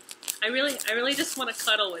good. I really just want to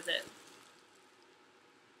cuddle with it.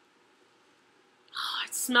 Oh,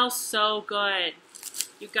 it smells so good.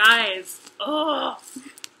 You guys. Oh.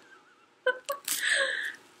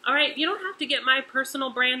 Alright, you don't have to get my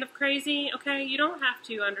personal brand of crazy, okay? You don't have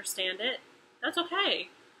to understand it. That's okay.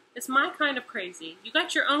 It's my kind of crazy. You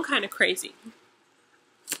got your own kind of crazy.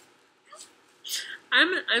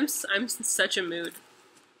 I'm in such a mood.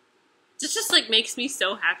 This just like makes me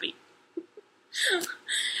so happy.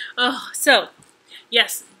 Oh, so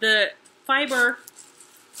yes, the fiber.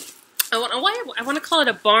 I want to call it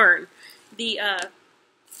a barn. The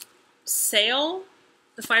sail,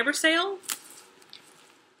 the fiber sail.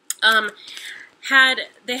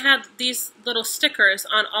 They had these little stickers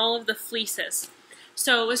on all of the fleeces.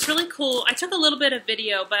 So it was really cool. I took a little bit of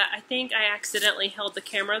video, but I think I accidentally held the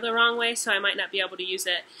camera the wrong way, so I might not be able to use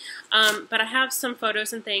it. But I have some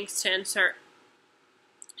photos and things to insert.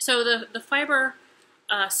 So the fiber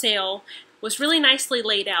sail was really nicely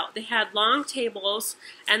laid out. They had long tables,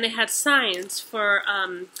 and they had signs for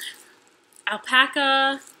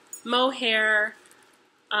alpaca, mohair,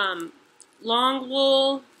 long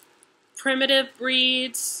wool, primitive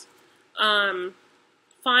breeds,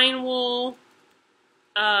 fine wool.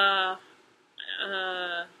 I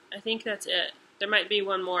think that's it. There might be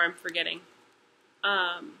one more I'm forgetting.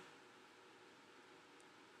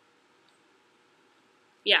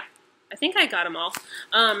 Yeah, I think I got them all.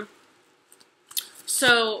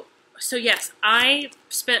 So yes, I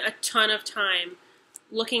spent a ton of time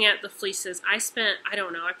looking at the fleeces. I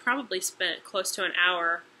don't know, I probably spent close to an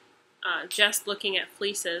hour just looking at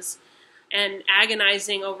fleeces and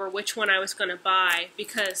agonizing over which one I was going to buy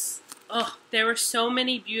because, oh, there were so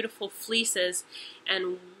many beautiful fleeces,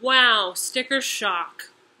 and wow, sticker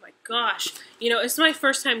shock. My gosh. You know, it's my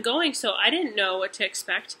first time going, so I didn't know what to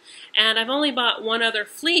expect, and I've only bought one other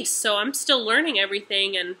fleece, so I'm still learning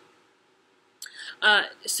everything, and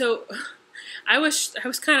so I was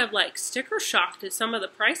kind of like sticker shocked at some of the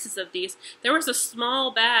prices of these. There was a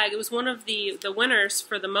small bag. It was one of the winners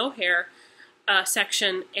for the mohair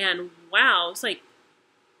section, and wow, it was like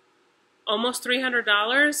almost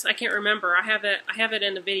 $300. I can't remember. I have it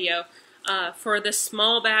in the video for this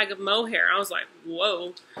small bag of mohair. I was like,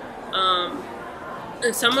 whoa.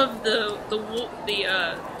 And some of the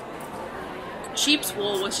sheep's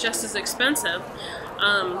wool was just as expensive.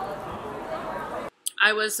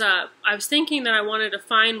 I was thinking that I wanted a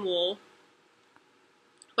fine wool,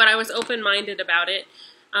 but I was open-minded about it.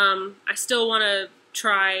 I still want to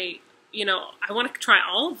try, you know, I want to try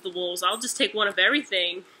all of the wools. I'll just take one of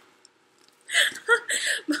everything.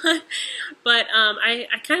 but I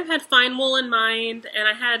kind of had fine wool in mind, and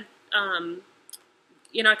I had,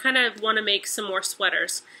 you know, I kind of want to make some more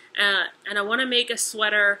sweaters. And I want to make a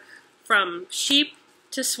sweater from sheep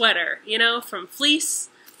to sweater, you know, from fleece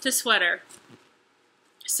to sweater.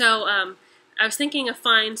 So I was thinking a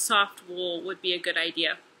fine, soft wool would be a good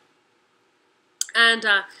idea. And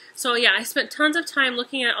so yeah, I spent tons of time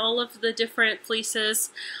looking at all of the different fleeces.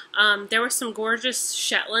 There was some gorgeous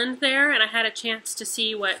Shetland there, and I had a chance to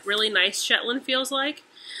see what really nice Shetland feels like.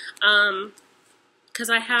 Because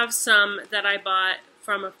I have some that I bought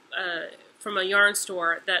from a yarn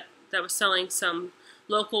store that was selling some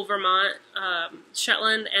local Vermont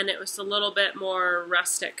Shetland, and it was a little bit more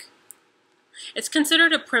rustic. It's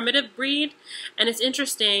considered a primitive breed, and it's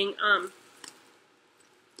interesting.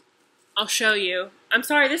 I'll show you. I'm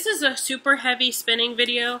sorry, this is a super heavy spinning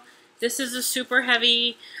video. This is a super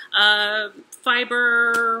heavy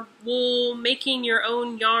fiber wool making your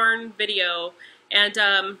own yarn video, and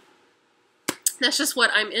that's just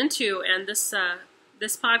what I'm into. And this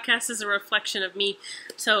podcast is a reflection of me,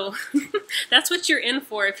 so that's what you're in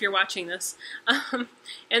for if you're watching this.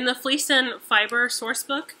 In the Fleece and Fiber source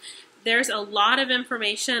book, there's a lot of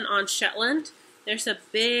information on Shetland. There's a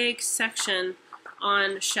big section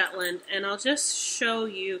on Shetland, and I'll just show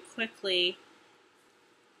you quickly.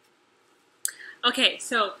 Okay,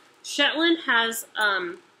 so Shetland has,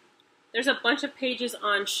 there's a bunch of pages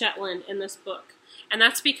on Shetland in this book, and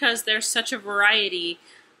that's because there's such a variety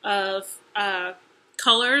of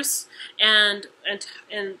colors and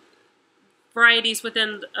varieties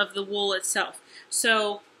within of the wool itself.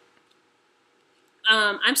 So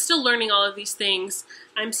I'm still learning all of these things.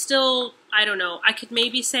 I'm still, I don't know, I could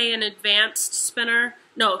maybe say an advanced spinner.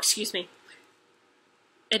 No, excuse me.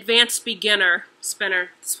 Advanced beginner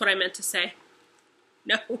spinner. That's what I meant to say.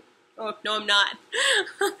 No. Oh, no, I'm not.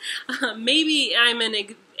 Maybe I'm an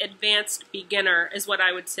advanced beginner is what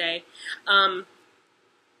I would say.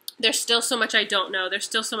 There's still so much I don't know. There's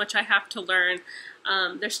still so much I have to learn.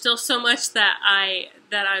 There's still so much that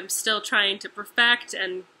I'm still trying to perfect,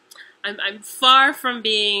 and I'm far from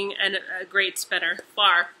being a great spinner,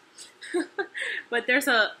 far. But there's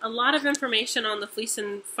a lot of information on the Fleece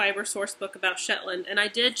and Fiber source book about Shetland, and I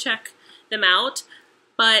did check them out,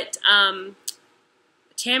 but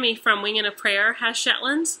Tammy from Wing and a Prayer has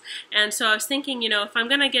Shetlands, and so I was thinking, you know, if I'm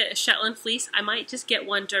going to get a Shetland fleece, I might just get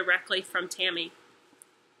one directly from Tammy,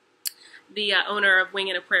 the owner of Wing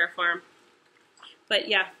and a Prayer Farm. But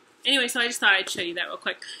yeah, anyway, so I just thought I'd show you that real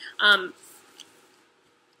quick.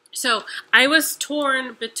 So I was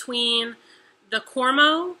torn between the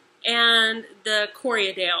Cormo and the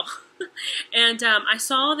Corriedale. And I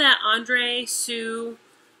saw that Andre Sue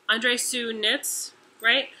Knits,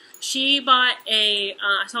 right? She bought a,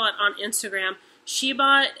 I saw it on Instagram, she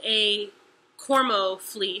bought a Cormo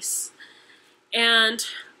fleece and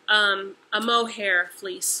a mohair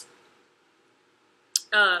fleece.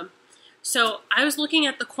 So I was looking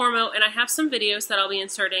at the Cormo, and I have some videos that I'll be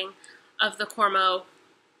inserting of the Cormo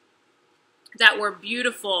that were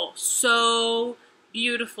beautiful, so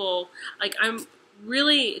beautiful. Like, I'm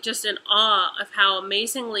really just in awe of how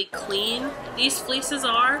amazingly clean these fleeces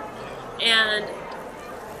are, and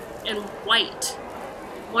white.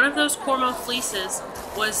 One of those Cormo fleeces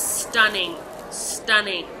was stunning,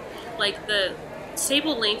 stunning. Like, the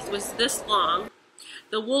sable length was this long.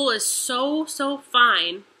 The wool is so, so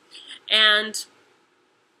fine, and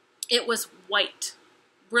it was white,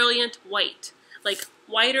 brilliant white, like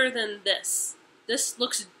whiter than this. This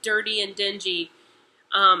looks dirty and dingy.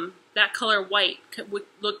 That color white would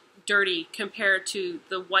look dirty compared to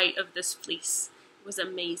the white of this fleece. It was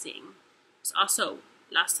amazing. It's also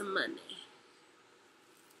lots of money.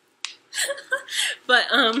 But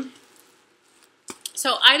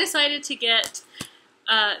so I decided to get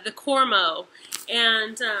the Cormo,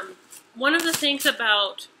 and one of the things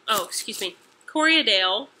about, oh, excuse me,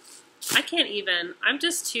 Corriedale, I can't even, I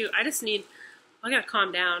just need, I gotta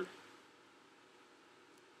calm down.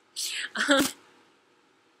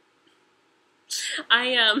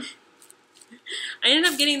 I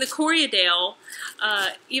ended up getting the Corriedale,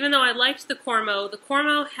 even though I liked the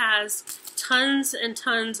Cormo has tons and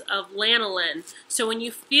tons of lanolin, so when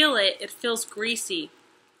you feel it, it feels greasy,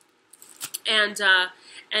 and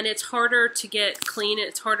it's harder to get clean.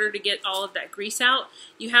 It's harder to get all of that grease out.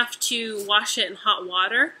 You have to wash it in hot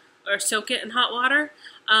water or soak it in hot water.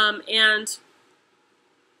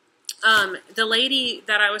 The lady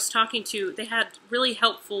that I was talking to, they had really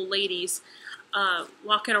helpful ladies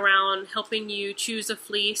walking around helping you choose a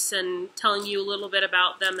fleece and telling you a little bit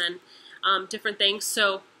about them and different things.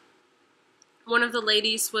 So one of the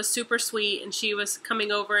ladies was super sweet, and she was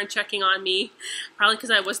coming over and checking on me, probably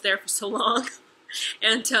because I was there for so long.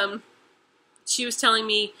 And she was telling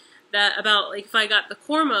me that about, like, if I got the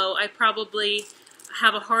Cormo, I'd probably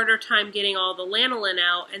have a harder time getting all the lanolin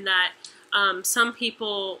out, and that some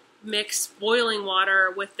people mix boiling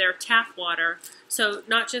water with their tap water. So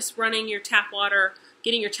not just running your tap water,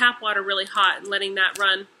 getting your tap water really hot and letting that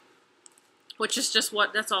run, which is just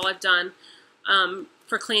that's all I've done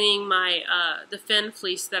for cleaning my the Finn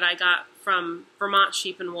fleece that I got from Vermont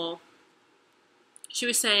Sheep and Wool. She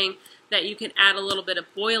was saying that you can add a little bit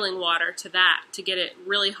of boiling water to that to get it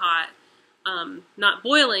really hot. Not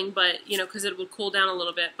boiling, but, you know, because it would cool down a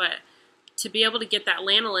little bit, but to be able to get that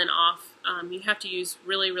lanolin off, you have to use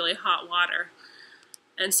really, really hot water.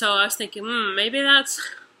 And so I was thinking, maybe that's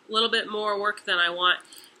a little bit more work than I want.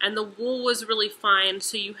 And the wool was really fine,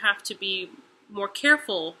 so you have to be more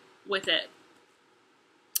careful with it.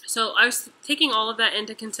 So I was taking all of that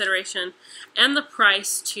into consideration, and the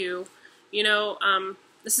price too. You know,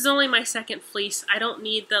 this is only my second fleece. I don't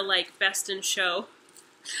need the, like, best in show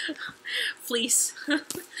fleece.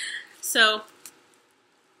 So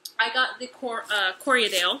I got the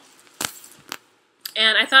Corriedale,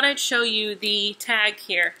 and I thought I'd show you the tag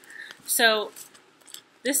here. So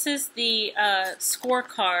this is the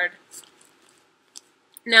scorecard.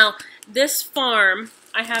 Now this farm,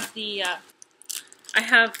 I have the I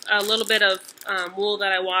have a little bit of wool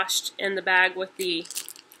that I washed in the bag with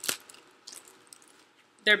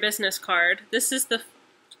their business card. This is the,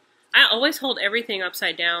 I always hold everything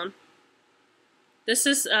upside down. This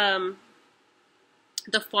is the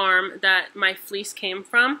farm that my fleece came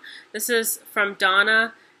from. This is from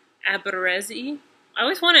Donna Aberezi. I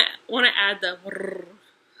always want to add the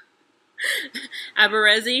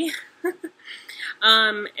Aberezi.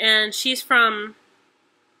 And she's from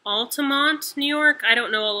Altamont, New York. I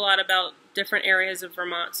don't know a lot about different areas of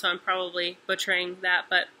Vermont, so I'm probably butchering that,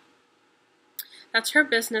 but that's her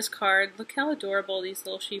business card. Look how adorable these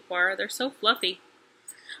little sheep are. They're so fluffy.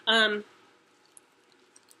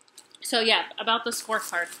 So yeah, about the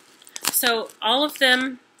scorecard. So all of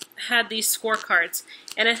them had these scorecards,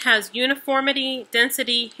 and it has uniformity,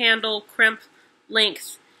 density, handle, crimp,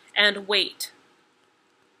 length, and weight.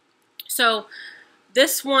 So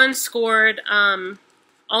this one scored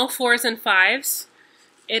all 4s and 5s.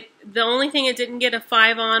 The only thing it didn't get a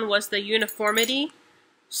 5 on was the uniformity,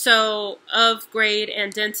 so of grade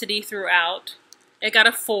and density throughout. It got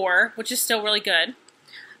a 4, which is still really good.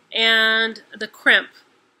 And the crimp,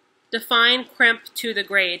 define crimp to the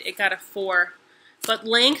grade, it got a 4. But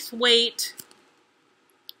length, weight,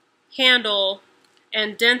 handle,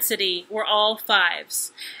 and density were all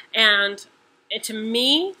 5s. And to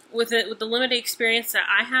me, with the limited experience that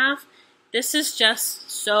I have, this is just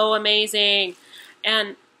so amazing.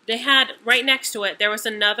 And they had, right next to it, there was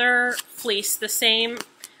another fleece, the same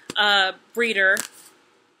breeder,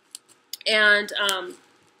 and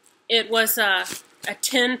it was a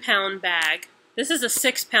 10-pound bag. This is a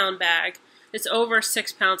 6-pound bag. It's over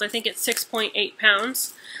 6 pounds. I think it's 6.8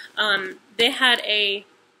 pounds. They had a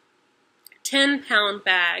 10-pound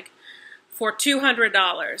bag for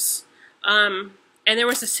 $200. And there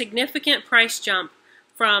was a significant price jump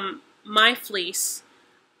from my fleece,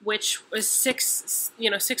 which was 6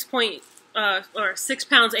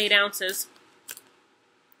 pounds 8 ounces.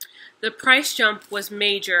 The price jump was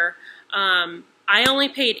major. I only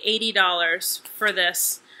paid $80 for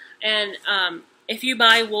this, and if you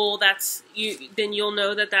buy wool, then you'll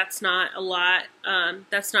know that that's not a lot.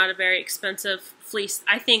 That's not a very expensive fleece.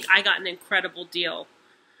 I think I got an incredible deal,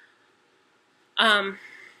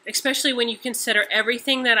 especially when you consider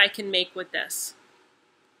everything that I can make with this.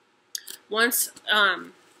 Once,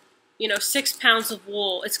 6 pounds of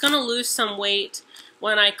wool, it's going to lose some weight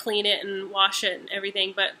when I clean it and wash it and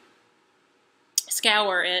everything, but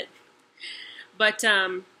scour it. But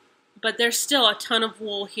there's still a ton of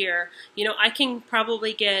wool here. I can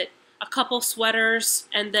probably get a couple sweaters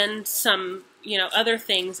and then some, other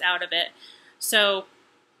things out of it. So,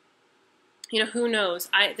 who knows?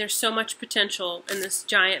 There's so much potential in this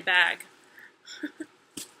giant bag.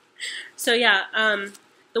 So yeah,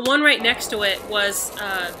 the one right next to it was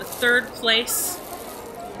the 3rd place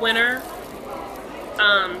winner.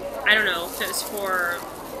 I don't know if it was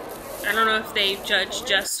I don't know if they judged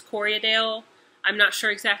just Corriedale. I'm not sure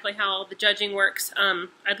exactly how the judging works.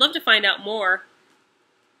 I'd love to find out more.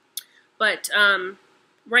 But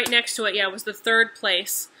right next to it, yeah, was the 3rd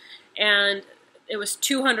place. And it was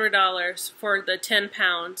 $200 for the 10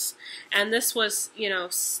 pounds. And this was,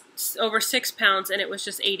 over 6 pounds, and it was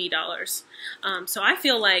just $80. So I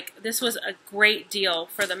feel like this was a great deal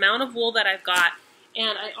for the amount of wool that I've got.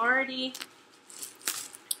 And I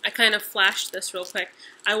kind of flashed this real quick.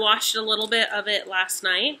 I washed a little bit of it last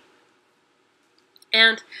night.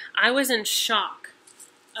 And I was in shock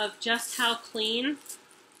of just how clean,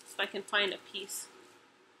 if I can find a piece.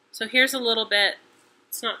 So here's a little bit.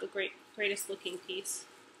 It's not the greatest looking piece.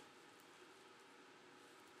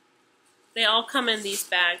 They all come in these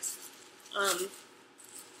bags,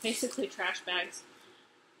 basically trash bags.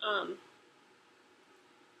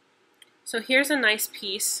 So here's a nice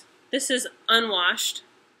piece. This is unwashed,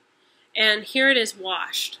 and here it is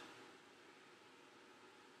washed.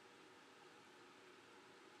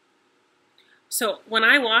 So when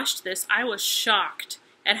I washed this, I was shocked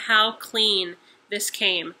at how clean this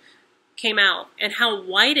came out and how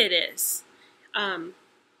white it is.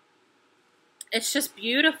 It's just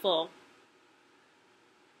beautiful.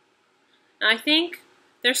 And I think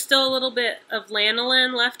there's still a little bit of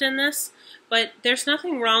lanolin left in this, but there's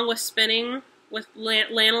nothing wrong with spinning with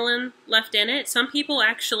lanolin left in it. Some people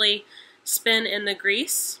actually spin in the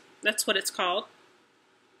grease. That's what it's called.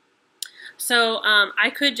 So I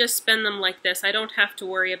could just spin them like this. I don't have to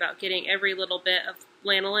worry about getting every little bit of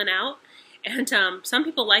lanolin out. And some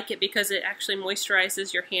people like it because it actually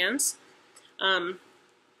moisturizes your hands. But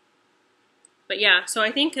yeah, so I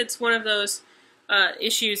think it's one of those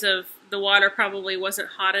issues of the water probably wasn't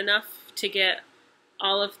hot enough to get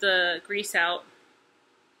all of the grease out.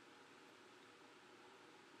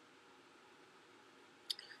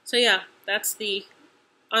 So yeah, that's the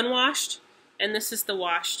unwashed, and this is the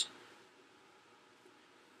washed.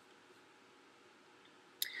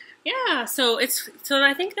 Yeah, so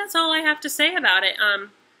I think that's all I have to say about it.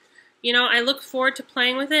 I look forward to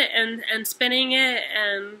playing with it and spinning it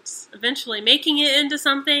and eventually making it into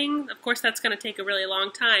something. Of course, that's going to take a really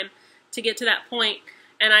long time to get to that point.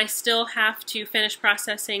 And I still have to finish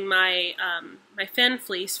processing my my Finn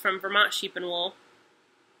fleece from Vermont Sheep and Wool.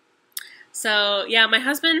 So yeah, my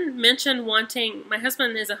husband mentioned wanting. My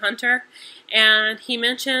husband is a hunter, and he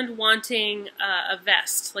mentioned wanting a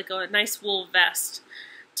vest, like a nice wool vest,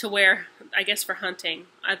 to wear, I guess, for hunting.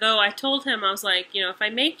 Although I told him, I was like, if I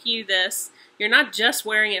make you this, you're not just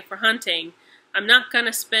wearing it for hunting. I'm not going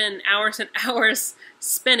to spend hours and hours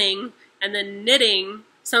spinning and then knitting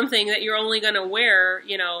something that you're only going to wear,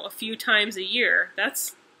 a few times a year.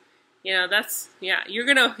 Yeah, you're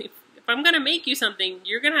going to, if I'm going to make you something,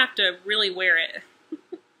 you're going to have to really wear it.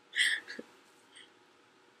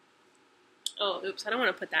 Oh, oops, I don't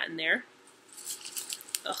want to put that in there.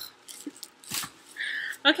 Ugh.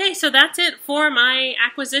 Okay, so that's it for my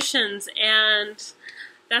acquisitions, and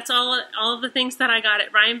that's all of the things that I got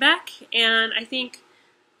at Rhinebeck. And I think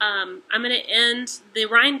I'm going to end the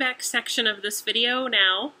Rhinebeck section of this video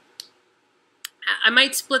now. I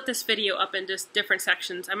might split this video up into different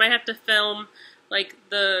sections. I might have to film like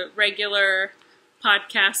the regular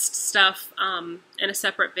podcast stuff in a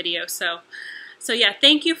separate video. So yeah,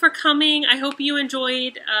 thank you for coming. I hope you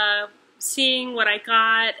enjoyed seeing what I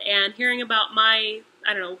got and hearing about my,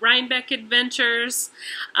 I don't know, Rhinebeck adventures.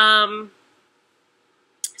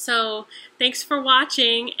 So thanks for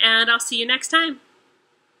watching, and I'll see you next time.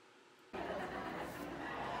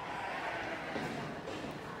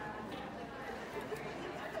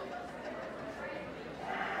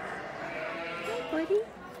 Hey, buddy.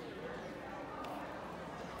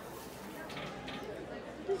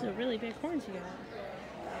 These are really big horns you got.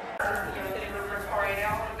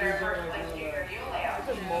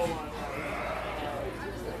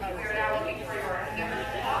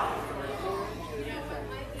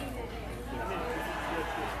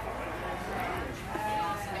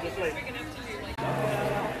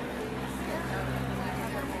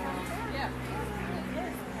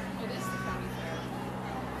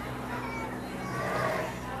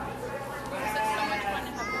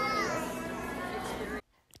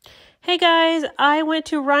 Hey guys, I went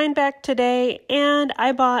to Rhinebeck today and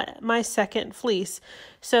I bought my second fleece.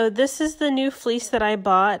 So this is the new fleece that I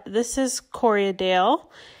bought. This is Corriedale,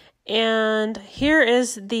 and here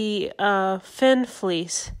is the Finn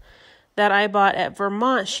fleece that I bought at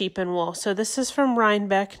Vermont Sheep and Wool. So this is from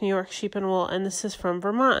Rhinebeck, New York Sheep and Wool, and this is from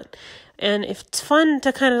Vermont. And it's fun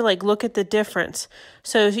to kind of like look at the difference.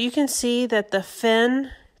 So you can see that the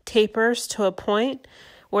Finn tapers to a point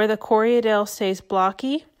where the Corriedale stays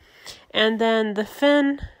blocky. And then the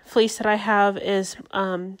Finn fleece that I have is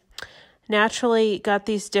naturally got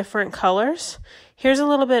these different colors. Here's a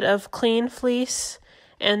little bit of clean fleece,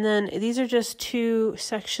 and then these are just two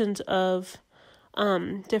sections of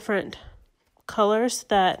different colors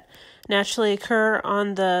that naturally occur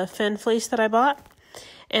on the Finn fleece that I bought.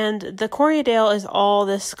 And the Corriedale is all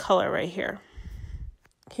this color right here.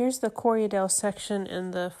 Here's the Corriedale section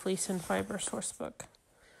in the Fleece and Fiber source book.